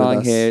sitting is in with lying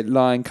us. here,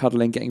 lying,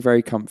 cuddling, getting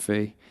very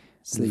comfy.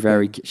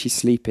 Sleeping. She's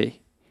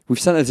sleepy. We've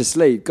sent her to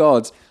sleep.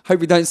 God, hope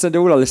we don't send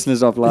all our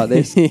listeners off like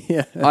this.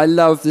 Yeah. I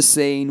love the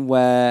scene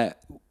where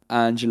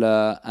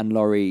Angela and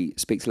Laurie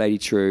speak to Lady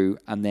True,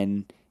 and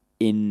then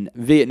in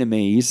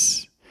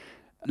Vietnamese,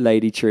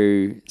 Lady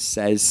True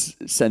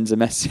sends a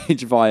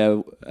message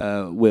via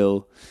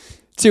Will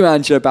to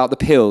Angela about the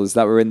pills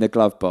that were in the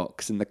glove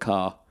box in the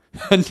car.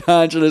 And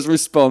Angela's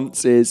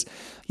response is,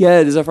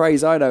 yeah, there's a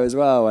phrase I know as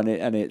well, and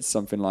it's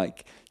something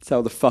like,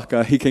 tell the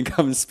fucker he can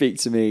come and speak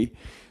to me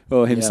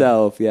or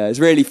himself. Yeah, it's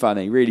really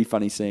funny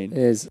scene. It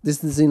is. This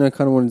is the scene I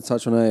kind of wanted to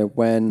touch on earlier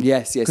when...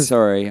 Yes,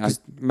 sorry. I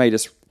made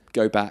us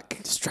go back.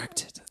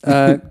 Distracted.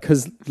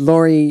 Because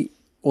Laurie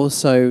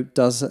also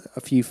does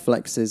a few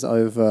flexes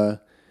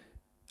over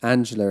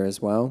Angela as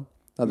well.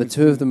 Like the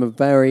two of them are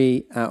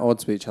very at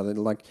odds with each other.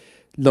 Like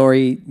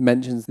Laurie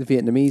mentions the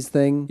Vietnamese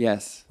thing,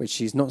 Yes. which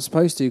she's not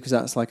supposed to because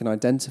that's like an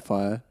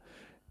identifier.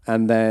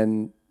 And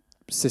then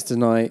Sister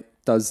Night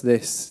does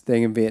this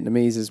thing in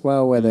Vietnamese as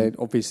well, where they're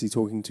obviously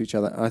talking to each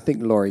other. And I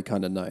think Laurie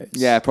kind of knows.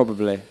 Yeah,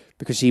 probably.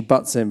 Because she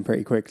butts in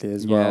pretty quickly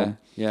as well.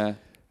 Yeah.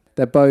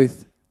 They're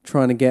both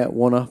trying to get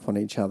one up on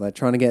each other,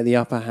 trying to get the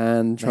upper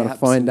hand, trying to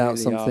find out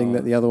absolutely something are.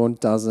 that the other one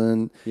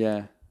doesn't.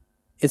 Yeah.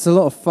 It's a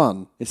lot of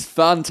fun. It's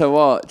fun to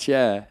watch,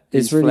 yeah.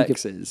 It's These really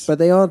flexes. good. But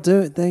they are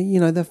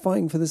they're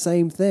fighting for the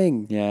same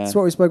thing. Yeah. That's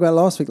what we spoke about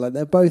last week. Like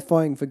they're both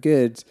fighting for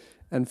good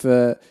and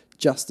for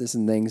justice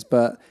and things,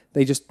 but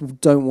they just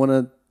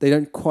they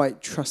don't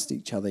quite trust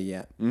each other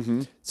yet.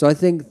 Mm-hmm. So I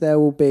think there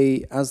will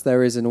be, as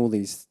there is in all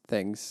these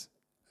things,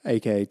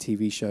 aka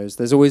TV shows,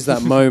 there's always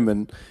that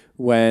moment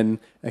when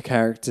a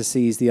character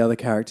sees the other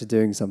character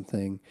doing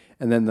something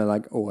and then they're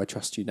like, oh, I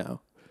trust you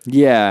now.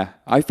 Yeah,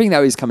 I think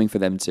that is coming for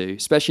them too,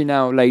 especially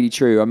now Lady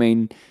True. I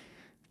mean,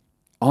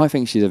 I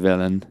think she's a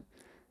villain,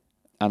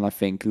 and I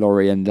think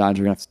Laurie and Angela are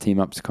going to have to team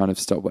up to kind of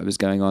stop whatever's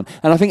going on.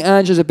 And I think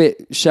Angela's a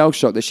bit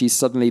shell-shocked that she's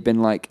suddenly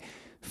been like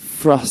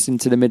thrust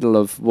into the middle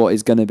of what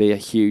is going to be a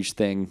huge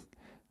thing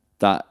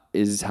that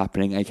is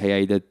happening,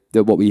 aka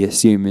the what we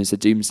assume is a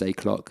doomsday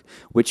clock,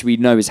 which we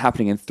know is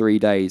happening in 3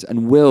 days,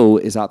 and Will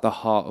is at the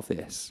heart of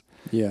this.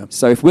 Yeah.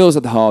 So if Will's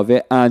at the heart of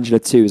it, Angela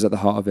too is at the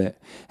heart of it.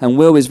 And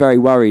Will is very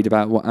worried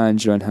about what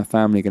Angela and her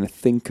family are going to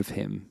think of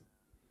him.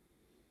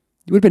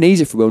 It would have been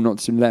easier for Will not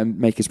to let him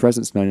make his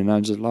presence known in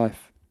Angela's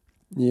life.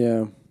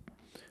 Yeah.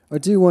 I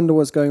do wonder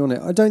what's going on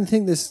here. I don't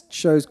think this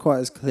show's quite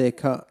as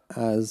clear-cut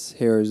as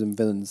Heroes and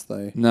Villains,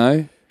 though.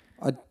 No?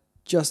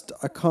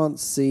 I can't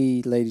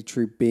see Lady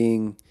True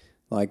being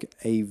like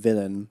a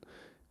villain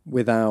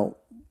without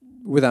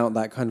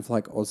that kind of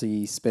like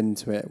Aussie spin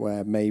to it,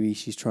 where maybe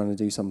she's trying to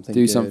do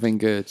something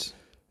good.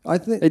 I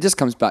think It just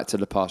comes back to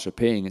Lepage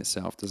repeating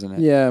itself, doesn't it?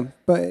 yeah,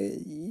 but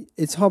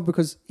it's hard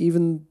because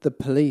even the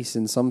police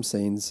in some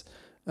scenes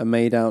are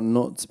made out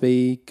not to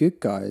be good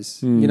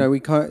guys. You know, we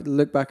can't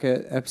look back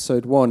at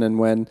episode 1 and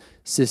when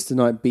Sister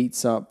Night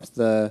beats up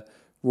the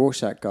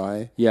Rorschach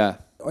guy. Yeah.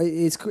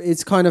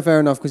 It's kind of fair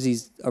enough because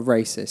he's a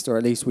racist, or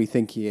at least we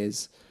think he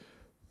is.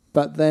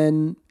 But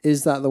then,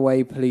 is that the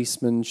way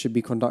policemen should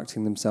be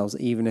conducting themselves,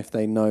 even if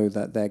they know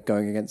that they're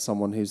going against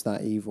someone who's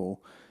that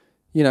evil?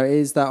 You know,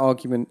 is that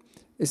argument...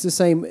 It's the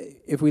same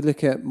if we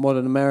look at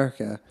modern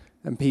America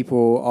and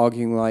people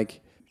arguing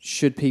like,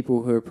 should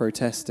people who are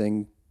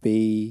protesting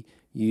be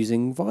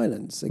using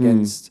violence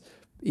against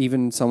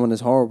even someone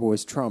as horrible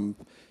as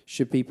Trump,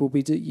 should people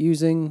be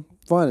using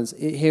violence?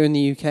 Here in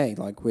the UK,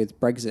 like with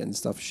Brexit and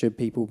stuff, should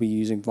people be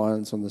using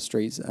violence on the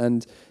streets?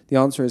 And the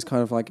answer is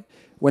kind of like,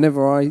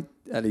 whenever I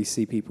at least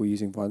see people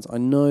using violence, I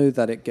know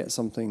that it gets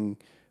something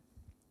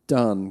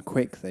done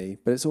quickly,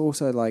 but it's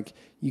also like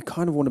you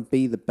kind of want to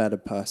be the better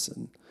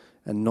person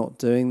and not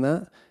doing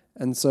that.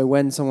 And so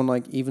when someone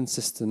like even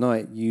Sister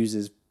Night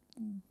uses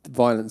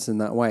violence in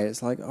that way,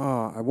 it's like,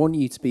 I want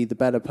you to be the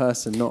better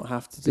person, not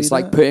have to do It's that.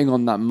 like putting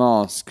on that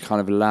mask kind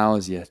of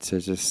allows you to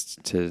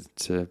just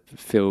to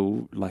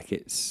feel like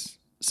it's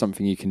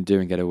something you can do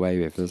and get away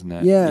with, doesn't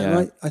it? Yeah.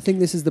 And I think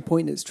this is the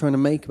point it's trying to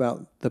make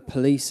about the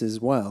police as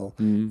well.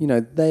 You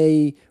know,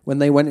 when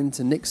they went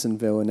into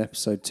Nixonville in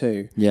episode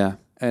 2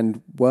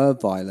 and were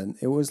violent,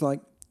 it was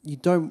like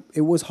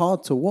it was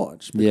hard to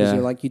watch because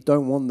you're like, you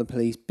don't want the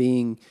police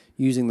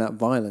using that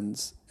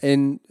violence.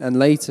 And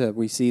later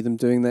we see them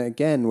doing that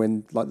again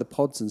when like the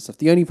pods and stuff.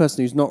 The only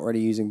person who's not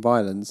really using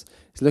violence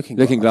is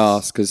Looking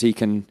Glass, because he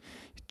can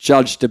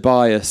judge the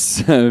bias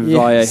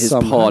via his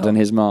pod and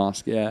his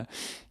mask.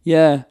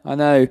 Yeah, I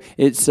know.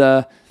 It's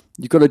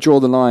you've got to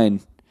draw the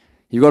line.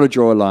 You've got to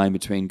draw a line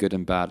between good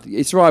and bad.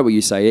 It's right what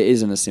you say. It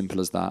isn't as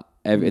simple as that.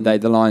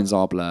 The lines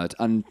are blurred,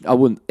 and I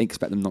wouldn't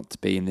expect them not to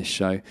be in this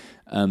show.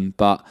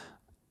 But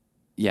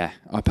yeah,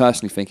 I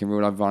personally think in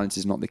real life violence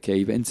is not the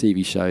key, but in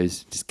TV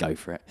shows, just go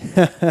for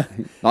it.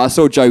 I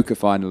saw Joker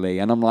finally,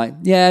 and I'm like,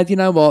 yeah, you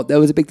know what? There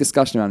was a big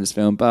discussion around this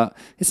film, but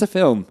it's a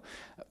film,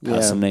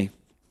 personally. Yeah.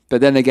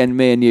 But then again,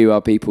 me and you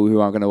are people who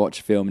are going to watch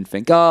a film and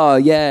think,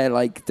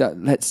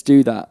 let's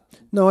do that.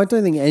 No, I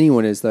don't think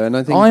anyone is, though. And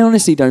I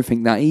honestly don't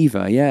think that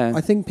either, yeah.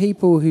 I think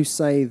people who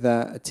say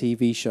that a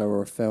TV show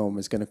or a film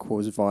is going to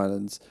cause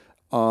violence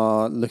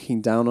are looking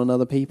down on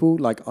other people.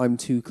 Like, I'm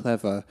too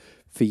clever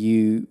for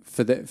you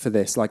for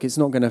this. Like, it's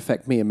not going to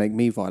affect me and make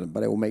me violent,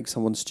 but it will make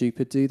someone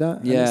stupid do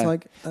that. Yeah. And it's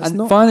like, that's and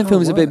not violent how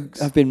films it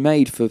have been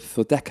made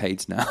for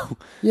decades now.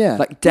 Yeah.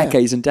 Like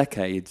decades and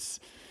decades.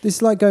 This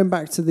is like going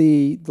back to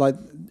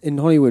in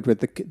Hollywood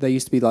with there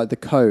used to be like the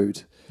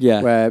code.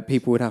 Yeah. Where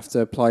people would have to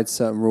apply to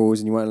certain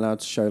rules and you weren't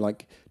allowed to show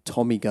like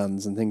Tommy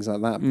guns and things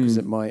like that because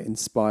it might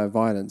inspire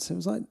violence. It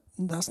was like,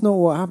 that's not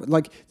what happened.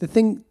 Like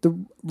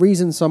the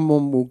reason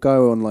someone will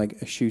go on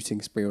like a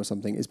shooting spree or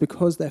something is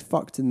because they're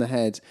fucked in the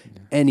head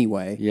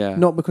anyway. Yeah.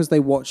 Not because they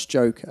watched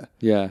Joker.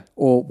 Yeah.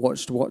 Or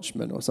watched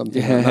Watchmen or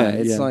something like that.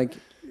 It's like,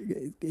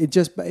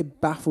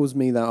 it baffles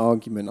me, that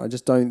argument. I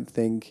just don't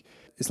think,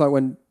 it's like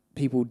when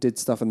people did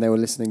stuff and they were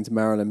listening to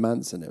Marilyn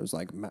Manson. It was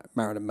like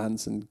Marilyn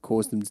Manson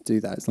caused them to do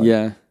that. It's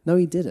like, no,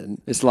 he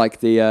didn't. It's like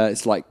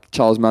it's like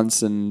Charles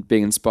Manson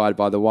being inspired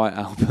by the White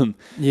Album.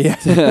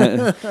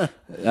 Yeah,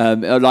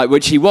 like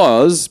which he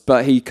was,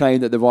 but he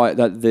claimed that the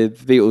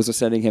Beatles were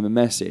sending him a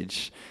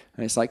message,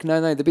 and it's like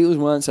no, the Beatles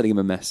weren't sending him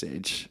a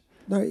message.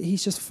 No,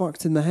 he's just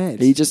fucked in the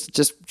head. He just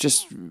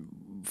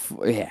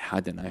I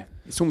don't know.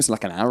 It's almost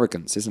like an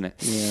arrogance, isn't it?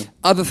 Yeah.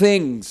 Other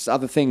things.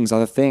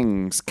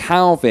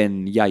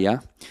 Calvin,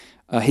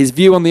 his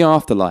view on the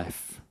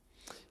afterlife.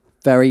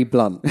 Very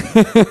blunt.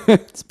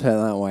 Let's put it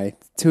that way.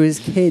 To his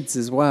kids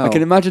as well. I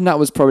can imagine that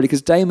was probably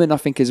because Damon, I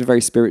think, is a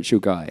very spiritual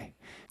guy,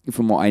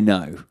 from what I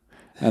know.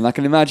 And I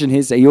can imagine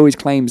he always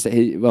claims that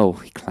he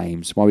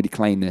claims. Why would he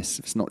claim this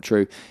if it's not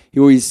true?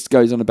 He always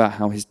goes on about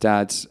how his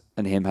dad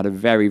and him had a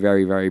very,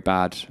 very, very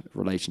bad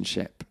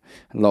relationship.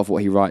 A lot of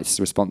what he writes is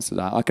a response to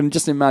that. I can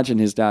just imagine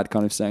his dad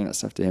kind of saying that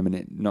stuff to him and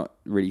it not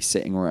really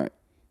sitting right.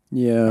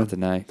 Yeah. I don't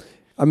know.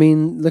 I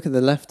mean, look at The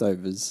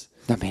Leftovers.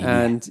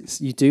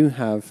 You do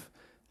have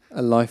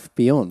a life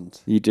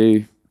beyond. You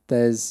do.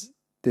 There's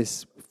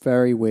this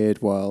very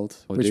weird world.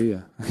 Or do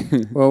you?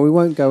 Well, we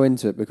won't go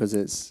into it because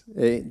it's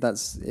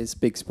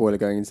big spoiler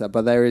going into that.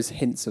 But there is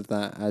hints of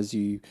that as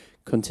you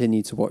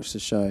continue to watch the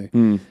show.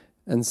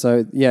 And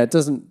so, yeah,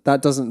 that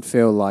doesn't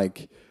feel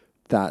like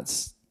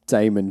that's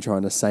Damon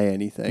trying to say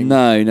anything.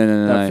 No.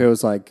 That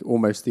feels like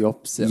almost the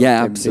opposite. Yeah,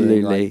 of him absolutely.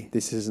 being like,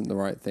 this isn't the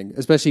right thing.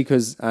 Especially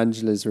because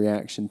Angela's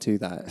reaction to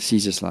that.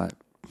 She's just like,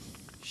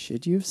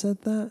 should you have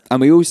said that?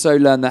 And we also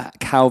learned that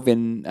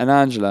Calvin and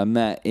Angela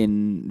met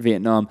in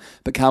Vietnam,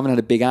 but Calvin had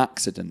a big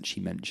accident, she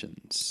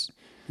mentions.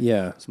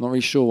 Yeah. So I'm not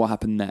really sure what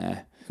happened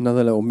there.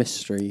 Another little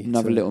mystery.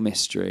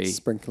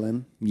 Sprinkle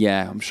in.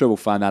 Yeah, I'm sure we'll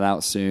find that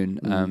out soon.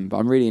 But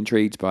I'm really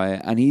intrigued by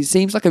it. And he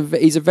seems like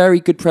he's a very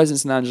good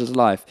presence in Angela's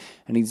life.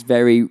 And he's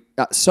very,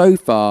 so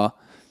far,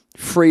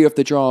 free of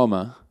the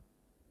drama.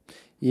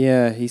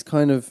 Yeah, he's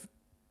kind of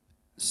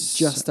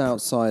just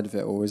outside of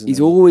it all, isn't he? He's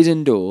always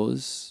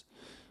indoors.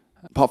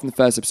 Apart from the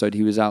first episode,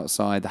 he was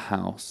outside the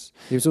house.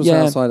 He was also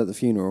outside at the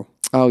funeral.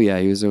 Oh, yeah,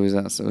 he was always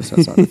outside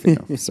the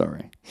funeral.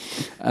 Sorry.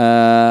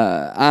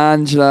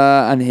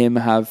 Angela and him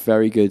have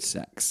very good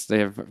sex. They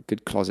have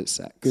good closet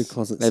sex. Good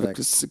closet they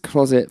sex. Have a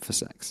closet for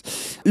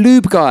sex.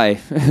 Lube guy.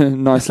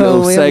 Nice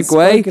little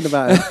segue. Spoken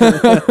about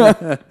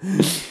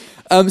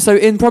it. So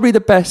in probably the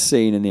best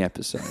scene in the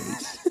episode,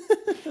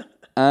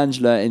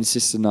 Angela in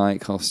Sister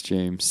Night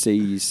costume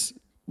sees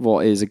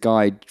what is a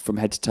guy from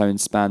head to toe in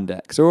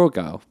spandex, or a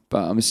girl,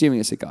 but I'm assuming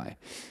it's a guy,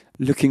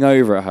 looking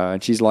over at her,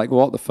 and she's like,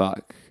 "What the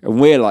fuck?" And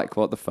we're like,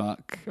 "What the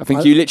fuck?" I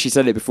think you literally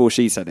said it before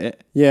she said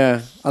it.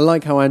 Yeah, I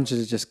like how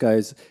Angela just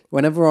goes,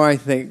 whenever I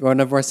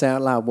say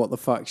out loud, what the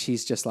fuck,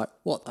 she's just like,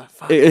 what the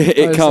fuck?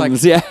 It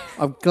comes, yeah.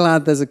 I'm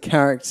glad there's a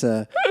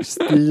character just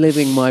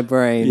living my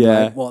brain.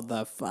 Yeah. Like, what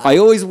the fuck? I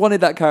always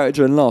wanted that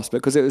character in Lost, but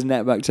because it was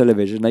network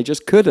television, they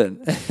just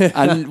couldn't.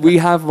 And we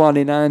have one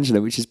in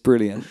Angela, which is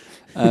brilliant.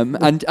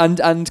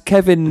 And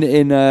Kevin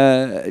in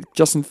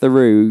Justin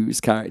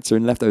Theroux's character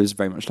in Leftovers is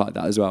very much like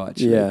that as well,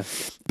 actually. Yeah.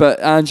 But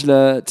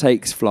Angela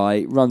takes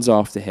flight, runs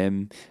after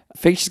him,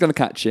 thinks she's going to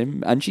catch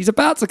him, and she's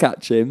about to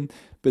catch him,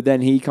 but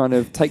then he kind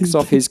of takes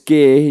off his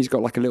gear. He's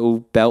got like a little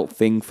belt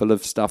thing full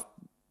of stuff,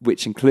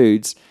 which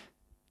includes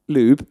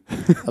lube.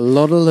 A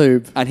lot of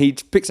lube. And he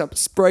picks up,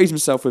 sprays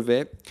himself with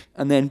it,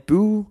 and then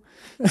boo,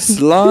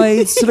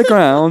 slides to the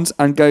ground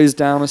and goes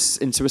down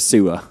into a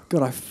sewer.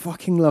 God, I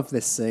fucking love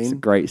this scene. It's a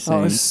great scene.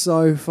 That was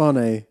so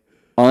funny.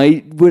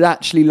 I would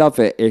actually love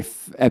it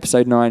if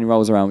episode 9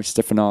 rolls around, which is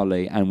the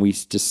finale, and we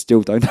just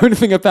still don't know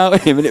anything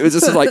about him, and it was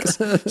just like a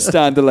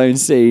standalone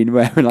scene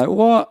where we're like,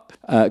 what?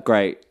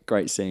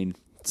 Great scene.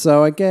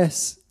 So I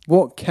guess,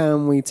 what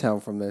can we tell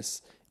from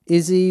this?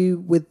 Is he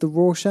with the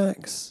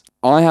Rorschachs?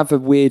 I have a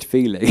weird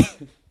feeling,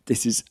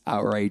 this is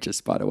outrageous,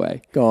 by the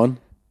way, Go on.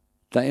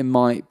 that it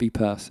might be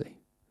Percy.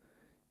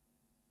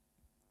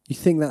 You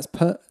think that's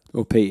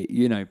Or Pete,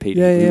 you know Pete,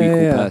 Yeah, who we yeah,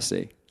 call yeah.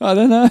 Percy. I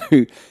don't know.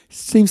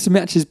 Seems to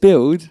match his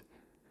build.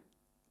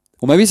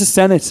 Or maybe it's a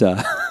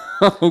senator.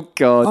 Oh,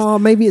 God. Oh,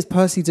 maybe it's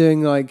Percy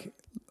doing like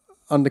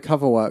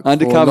undercover work.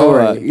 Undercover for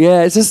work. Laurie.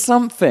 Yeah, it's just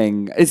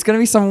something. It's going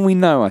to be someone we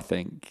know, I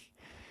think.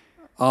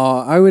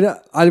 Oh,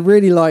 I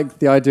really like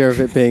the idea of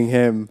it being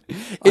him.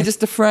 It's just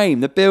the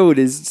frame. The build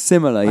is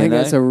similar, I you think know?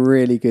 that's a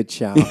really good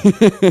shout.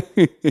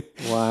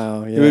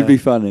 Wow. Yeah. It would be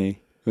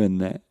funny,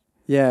 wouldn't it?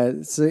 Yeah,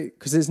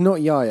 because it's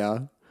not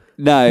Yaya.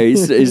 No,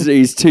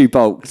 he's too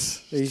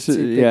bulked. He's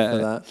too big for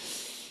that.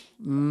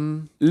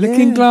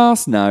 Looking Yeah.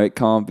 Glass? No, it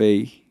can't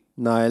be.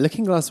 No,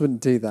 Looking Glass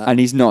wouldn't do that. And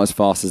he's not as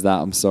fast as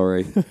that, I'm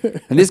sorry.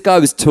 And this guy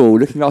was tall.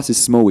 Looking Glass is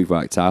small, we've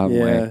worked out, haven't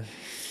yeah. we?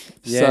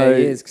 Yeah, So-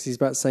 he is, because he's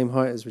about the same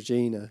height as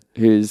Regina.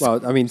 Who's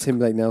Well, I mean, Tim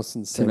Blake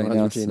Nelson's Tim same Blake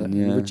height as Regina.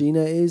 Nelson, yeah.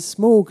 Regina is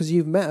small because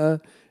you've met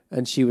her,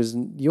 and she was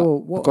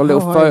what? I've got a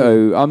little how high are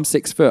you? photo. I'm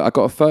 6 foot. I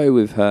got a photo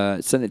with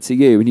her, sent it to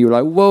you, and you were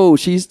like, whoa,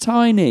 she's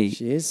tiny.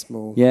 She is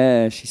small.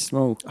 Yeah, she's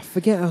small. I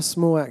forget how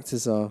small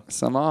actors are.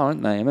 Some are,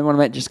 aren't they? I remember when I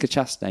met Jessica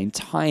Chastain.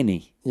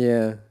 Tiny.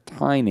 Yeah.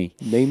 Tiny.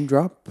 Name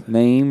drop.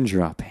 Name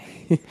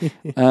dropping.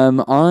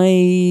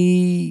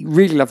 I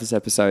really love this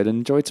episode and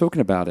enjoy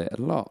talking about it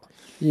a lot.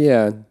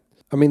 Yeah.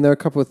 I mean, there are a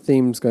couple of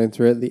themes going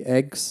through it. The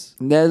eggs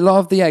There are a lot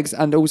of the eggs,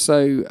 and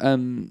also,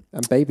 and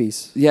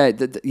babies.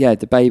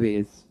 the baby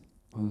is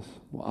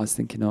what I was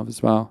thinking of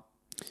as well.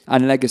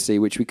 And Legacy,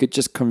 which we could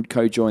just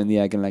co-join the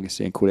egg and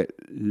Legacy and call it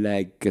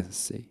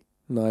Legacy.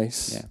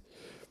 Nice. Yeah.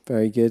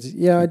 Very good.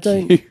 Yeah, I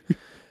don't...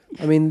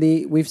 I mean,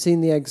 we've seen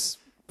the eggs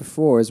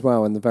before as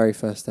well in the very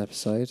first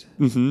episode.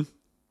 Mm-hmm.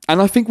 And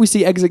I think we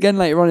see eggs again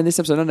later on in this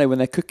episode, don't know, when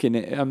they're cooking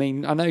it. I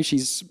mean, I know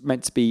she's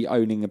meant to be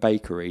owning a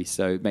bakery,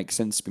 so it makes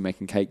sense to be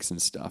making cakes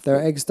and stuff. There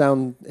are eggs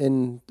down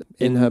in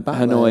her back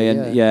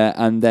Hanoi, there,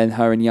 and then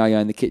her and Yaya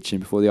in the kitchen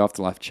before the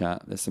afterlife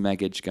chat. There's some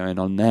eggage going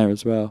on there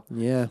as well.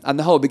 Yeah. And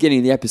the whole beginning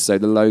of the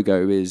episode, the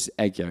logo is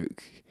egg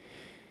yolk.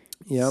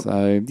 Yep.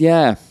 So,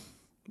 yeah.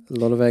 A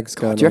lot of eggs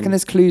going on. Do you reckon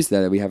there's clues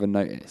there that we haven't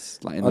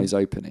noticed, like in those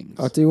openings?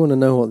 I do want to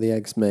know what the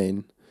eggs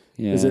mean.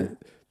 Yeah. Is it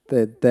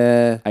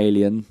they're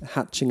Alien?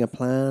 hatching a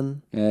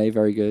plan? Yeah,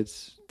 very good.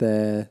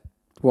 They're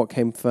what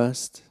came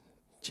first?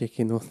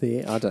 Chicken or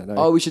the... I don't know.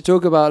 Oh, we should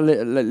talk about,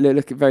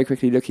 look very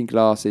quickly, Looking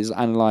Glass is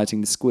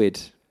analysing the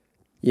squid.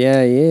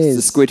 Yeah, he is. It's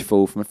the squid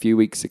fall from a few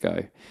weeks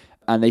ago.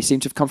 And they seem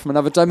to have come from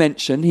another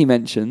dimension, he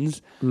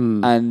mentions,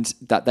 and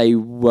that they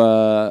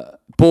were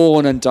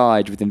born and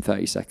died within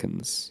 30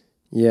 seconds.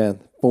 Yeah,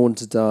 born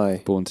to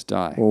die. Born to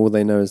die. Or all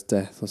they know is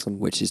death or something.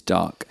 Which is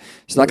dark.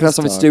 So that could have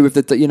something to do with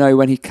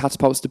when he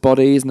catapults the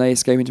bodies and they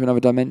escape into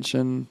another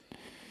dimension.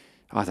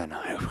 I don't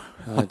know.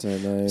 I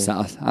don't know. It's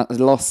at a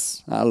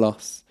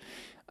loss.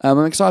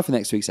 I'm excited for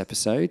next week's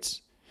episode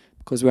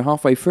because we're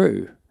halfway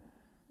through,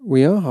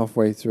 We are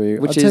halfway through.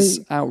 which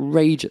is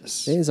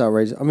outrageous. It is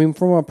outrageous. I mean,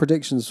 from our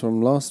predictions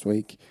from last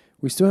week,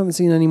 we still haven't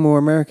seen any more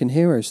American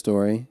Hero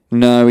Story.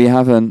 No, we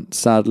haven't,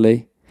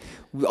 sadly.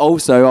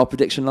 Also, our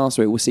prediction last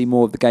week, we'll see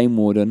more of the Game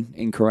Warden.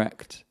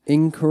 Incorrect.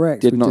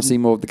 Incorrect. Did not see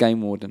more of the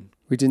Game Warden.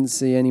 We didn't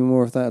see any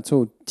more of that at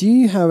all. Do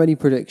you have any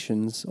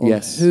predictions on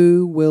Yes.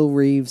 who Will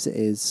Reeves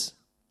is?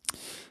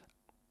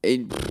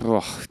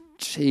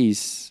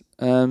 Jeez.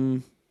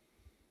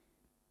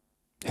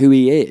 Who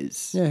he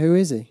is? Yeah, who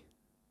is he?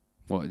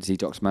 What, is he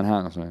Dr.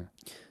 Manhattan or something?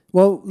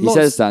 Well, He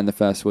says that in the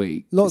first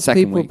week. lots of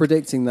second people week.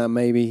 predicting that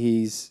maybe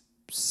he's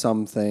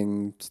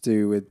something to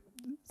do with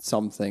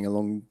something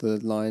along the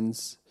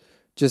lines.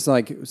 Just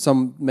like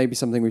maybe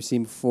something we've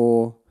seen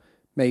before.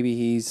 Maybe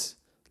he's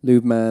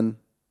Lube Man.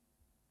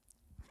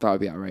 That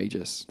would be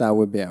outrageous. That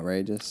would be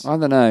outrageous. I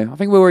don't know. I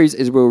think Will Reeves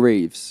is Will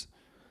Reeves.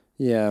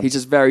 Yeah. He's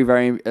just very,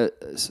 very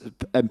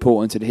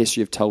important to the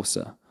history of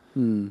Tulsa.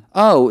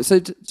 Oh,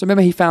 so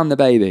remember he found the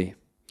baby.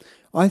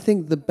 I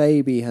think the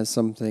baby has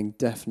something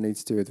definitely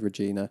to do with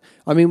Regina.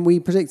 I mean, we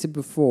predicted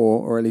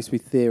before, or at least we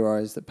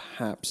theorised that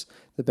perhaps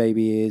the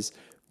baby is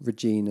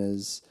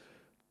Regina's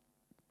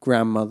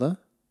grandmother.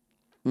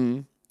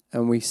 And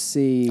we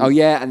see... Oh,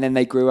 yeah, and then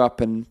they grew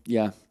up and,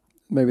 yeah.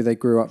 Maybe they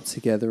grew up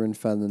together and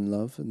fell in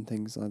love and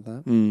things like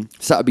that.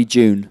 So that would be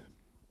June.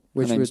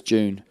 Which Her name's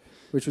June.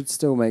 Which would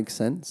still make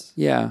sense.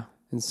 Yeah.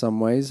 In some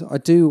ways. I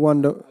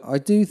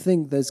do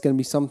think there's going to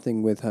be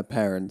something with her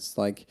parents.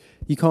 Like,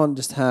 you can't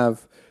just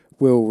have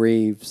Will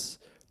Reeves,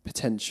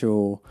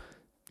 potential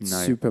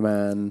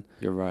Superman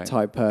You're right.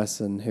 type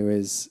person who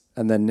is,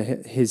 and then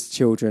his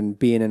children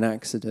be in an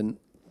accident,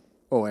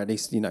 or at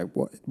least,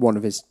 one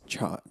of his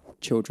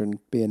children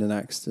be in an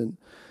accident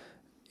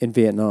in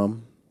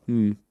Vietnam.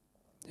 Who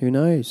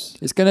knows?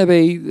 There's going to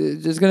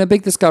be a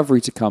big discovery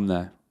to come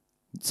there.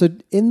 So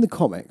in the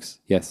comics,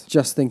 yes.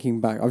 Just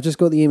thinking back, I've just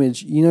got the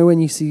image. You know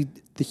when you see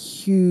the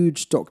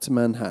huge Dr.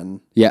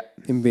 Manhattan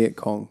in Viet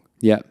Cong?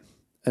 Yeah.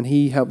 And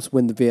he helps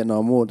win the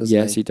Vietnam War, doesn't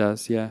he? Yes, he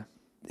does, yeah.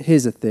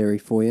 Here's a theory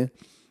for you.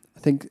 I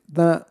think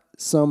that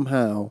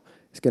somehow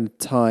is going to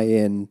tie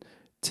in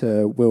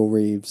to Will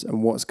Reeves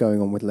and what's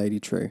going on with Lady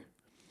True.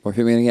 Or I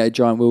think we're going to get a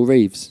giant Will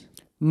Reeves.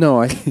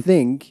 No, I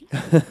think...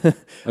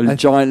 a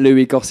giant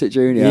Louis Gossett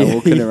Jr.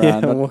 walking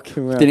around.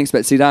 Walking around. Didn't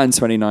expect to see that in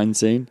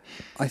 2019.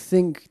 I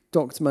think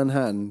Dr.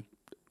 Manhattan,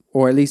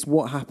 or at least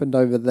what happened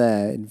over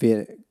there in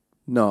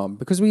Vietnam,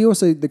 because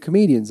the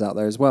comedian's out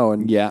there as well,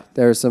 and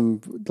there are some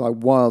like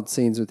wild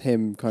scenes with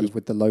him kind of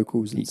with the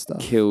locals and stuff.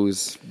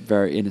 Kills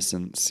very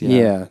innocents.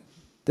 Yeah.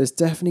 There's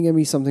definitely going to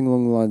be something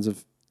along the lines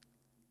of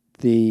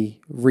the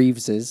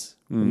Reeveses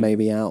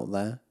maybe out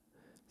there.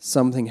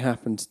 Something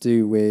happened to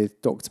do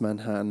with Dr.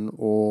 Manhattan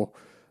or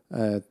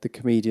the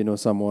comedian or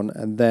someone,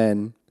 and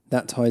then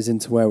that ties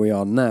into where we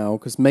are now,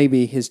 because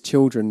maybe his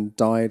children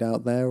died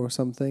out there or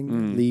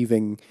something,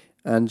 leaving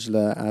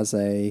Angela as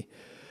a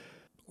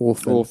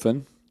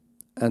orphan.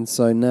 And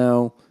so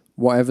now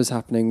whatever's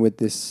happening with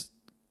this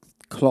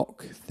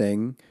clock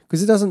thing,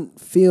 because it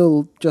doesn't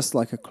feel just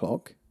like a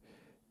clock.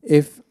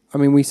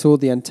 We saw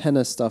the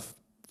antenna stuff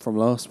from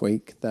last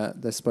week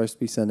that they're supposed to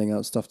be sending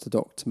out stuff to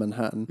Dr.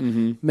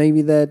 Manhattan.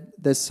 Maybe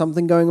there's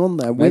something going on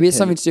there. Maybe it's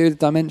something to do with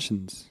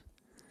dimensions.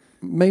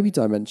 Maybe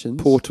dimensions.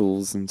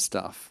 Portals and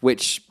stuff,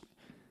 which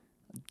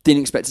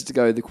didn't expect it to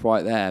go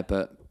quite there,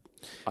 but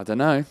I don't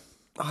know.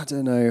 I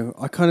think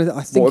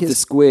what with the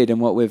squid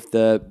and what with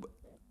the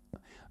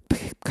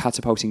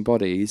catapulting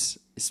bodies,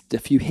 it's a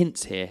few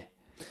hints here.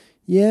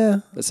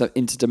 Yeah. There's some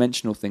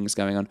interdimensional things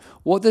going on.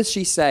 What does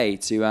she say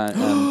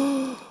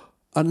to...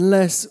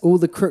 Unless all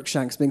the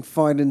Crookshanks being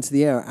fired into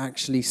the air are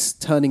actually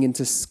turning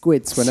into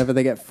squids whenever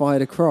they get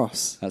fired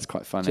across. That's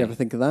quite funny. Do you ever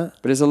think of that?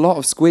 But there's a lot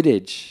of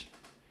squiddage,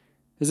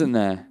 isn't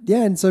there?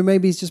 Yeah, and so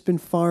maybe he's just been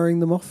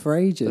firing them off for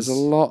ages. There's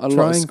a lot of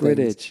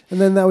squiddage. Things.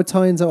 And then that would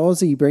tie into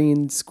Ozzy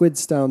bringing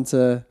squids down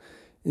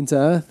into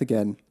Earth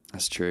again.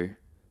 That's true.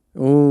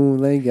 Oh,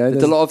 there you go.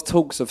 There's a lot of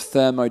talks of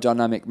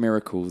thermodynamic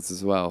miracles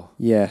as well.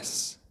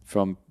 Yes.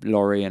 From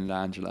Laurie and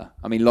Angela.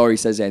 I mean, Laurie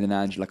says it and then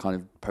Angela kind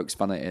of pokes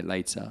fun at it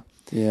later.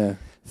 Yeah.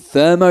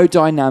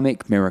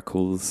 Thermodynamic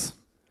miracles.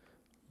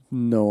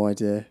 No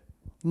idea.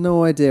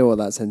 No idea what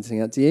that's hinting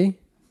at, do you?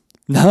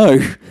 No.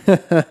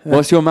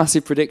 What's your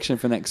massive prediction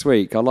for next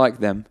week? I like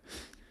them.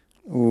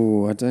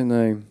 Oh, I don't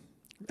know.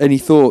 Any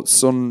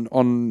thoughts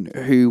on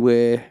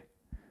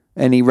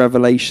any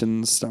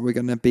revelations that we're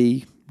going to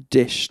be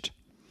dished?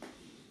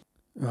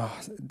 Oh,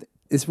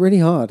 it's really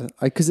hard.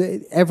 Because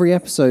every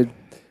episode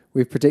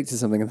we've predicted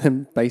something and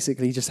then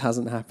basically just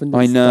hasn't happened.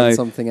 I know. Done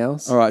something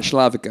else. All right, shall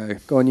I have a go?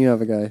 Go on, you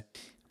have a go.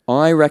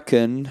 I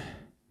reckon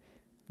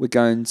we're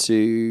going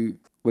to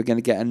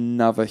get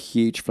another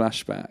huge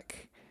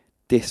flashback.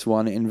 This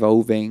one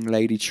involving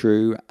Lady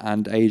True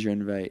and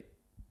Adrian Veidt.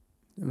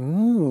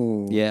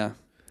 Oh. Yeah.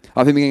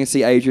 I think we're going to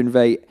see Adrian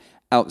Veidt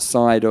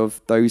outside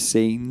of those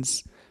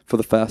scenes for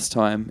the first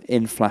time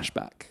in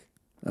flashback.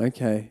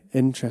 Okay,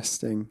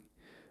 interesting.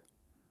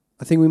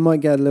 I think we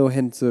might get a little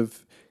hint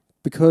of,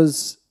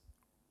 because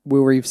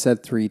Will Reeves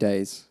said 3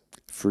 days.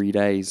 3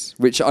 days,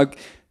 which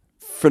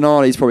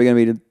finale is probably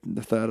going to be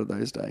the third of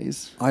those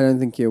days. I don't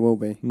think it will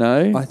be.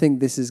 No? I think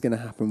this is going to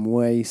happen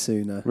way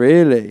sooner.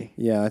 Really?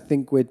 Yeah,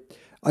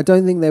 I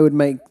don't think they would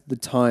make the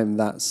time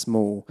that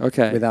small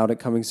without it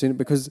coming sooner,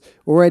 because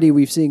already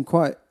we've seen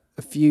quite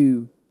a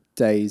few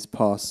days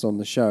pass on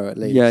the show at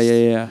least.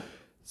 Yeah.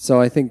 So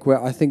I think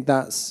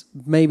that's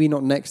maybe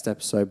not next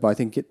episode, but I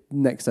think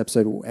next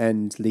episode will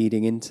end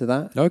leading into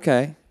that.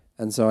 Okay.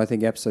 And so I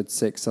think episode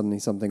 6, suddenly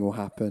something will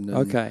happen.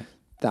 And okay.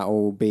 That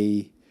will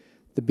be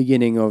the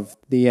beginning of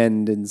the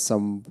end in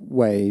some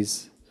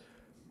ways.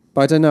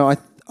 But I don't know.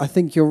 I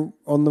think you're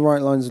on the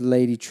right lines with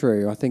Lady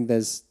True. I think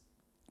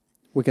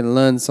we can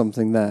learn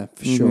something there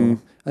for sure.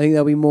 I think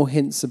there'll be more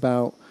hints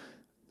about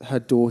her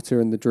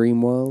daughter in the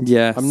dream world.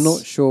 Yes. I'm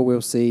not sure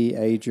we'll see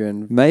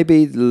Adrian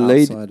maybe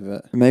outside of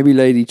it. Maybe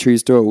Lady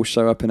True's daughter will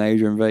show up in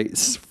Adrian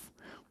Veight's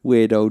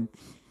weird old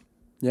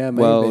maybe.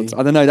 world.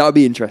 I don't know. That would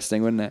be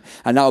interesting, wouldn't it?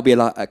 And that would be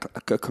like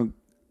a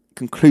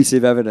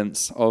conclusive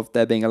evidence of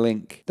there being a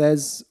link.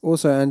 There's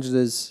also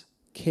Angela's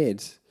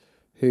kid,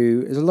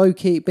 who is a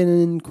low-key, been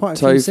in quite a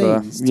few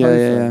Topher. scenes. Yeah,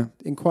 Topher, yeah.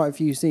 in quite a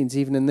few scenes,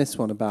 even in this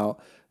one about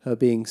her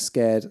being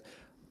scared.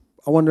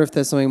 I wonder if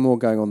there's something more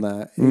going on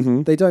there.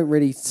 Mhm. They don't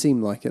really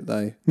seem like it,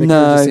 though. They No.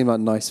 kind of just seem like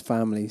nice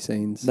family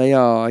scenes. They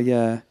are,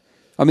 yeah.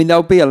 I mean,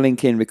 there'll be a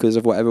link in because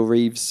of whatever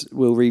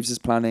Will Reeves is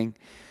planning.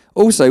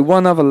 Also,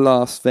 one other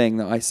last thing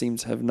that I seem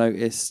to have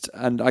noticed,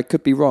 and I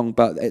could be wrong,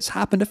 but it's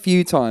happened a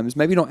few times,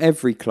 maybe not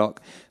every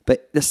clock,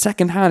 but the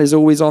second hand is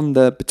always on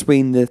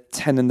between the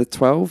 10 and the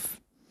 12,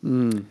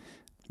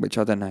 which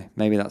I don't know.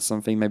 Maybe that's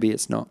something, maybe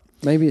it's not.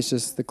 Maybe it's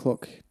just the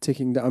clock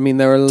ticking down. I mean,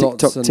 there are lots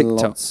Tick-tock, and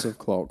tick-tock. lots of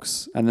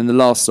clocks. And then the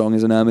last song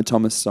is an Irma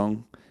Thomas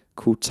song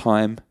called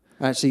Time.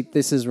 Actually,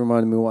 this has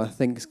reminded me what I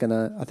think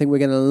we're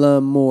gonna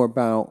learn more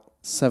about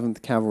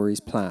 7th Cavalry's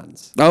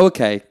plans. Oh,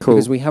 okay, cool.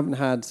 Because we haven't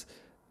had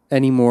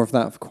any more of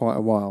that for quite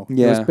a while.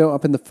 Yeah. It was built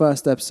up in the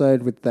first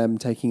episode with them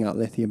taking out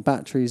lithium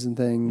batteries and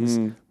things.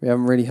 We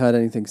haven't really heard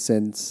anything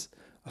since.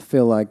 I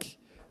feel like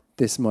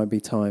this might be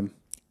time.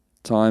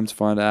 Time to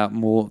find out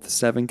more of the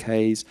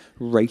 7K's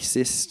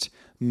racist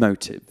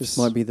motives. This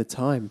might be the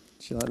time.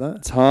 Do you like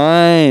that?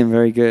 Time.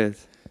 Very good.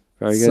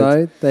 Very good.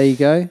 So, there you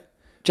go.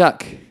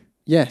 Jack,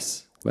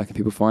 Yes. where can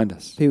people find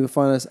us? People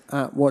find us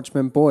at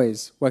Watchmen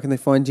Boys. Where can they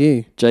find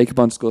you?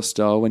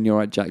 Jacob_Star when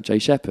you're at Jack J.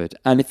 Shepherd.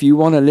 And if you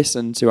want to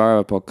listen to our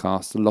other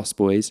podcast, The Lost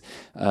Boys,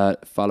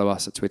 follow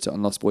us at Twitter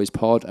on Lost Boys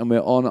Pod. And we're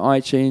on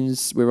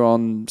iTunes, we're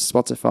on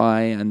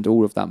Spotify, and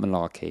all of that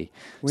malarkey.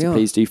 So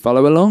please do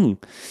follow along.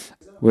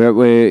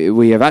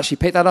 We have actually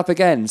picked that up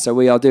again. So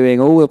we are doing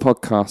all the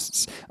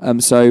podcasts.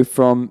 So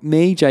from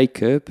me,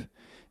 Jacob,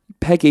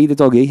 Peggy the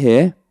doggy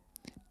here,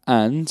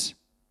 and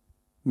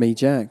Me,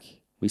 Jack.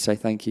 we say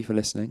thank you for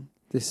listening.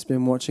 This has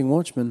been Watching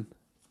Watchmen.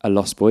 A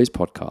Lost Boys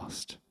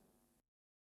podcast.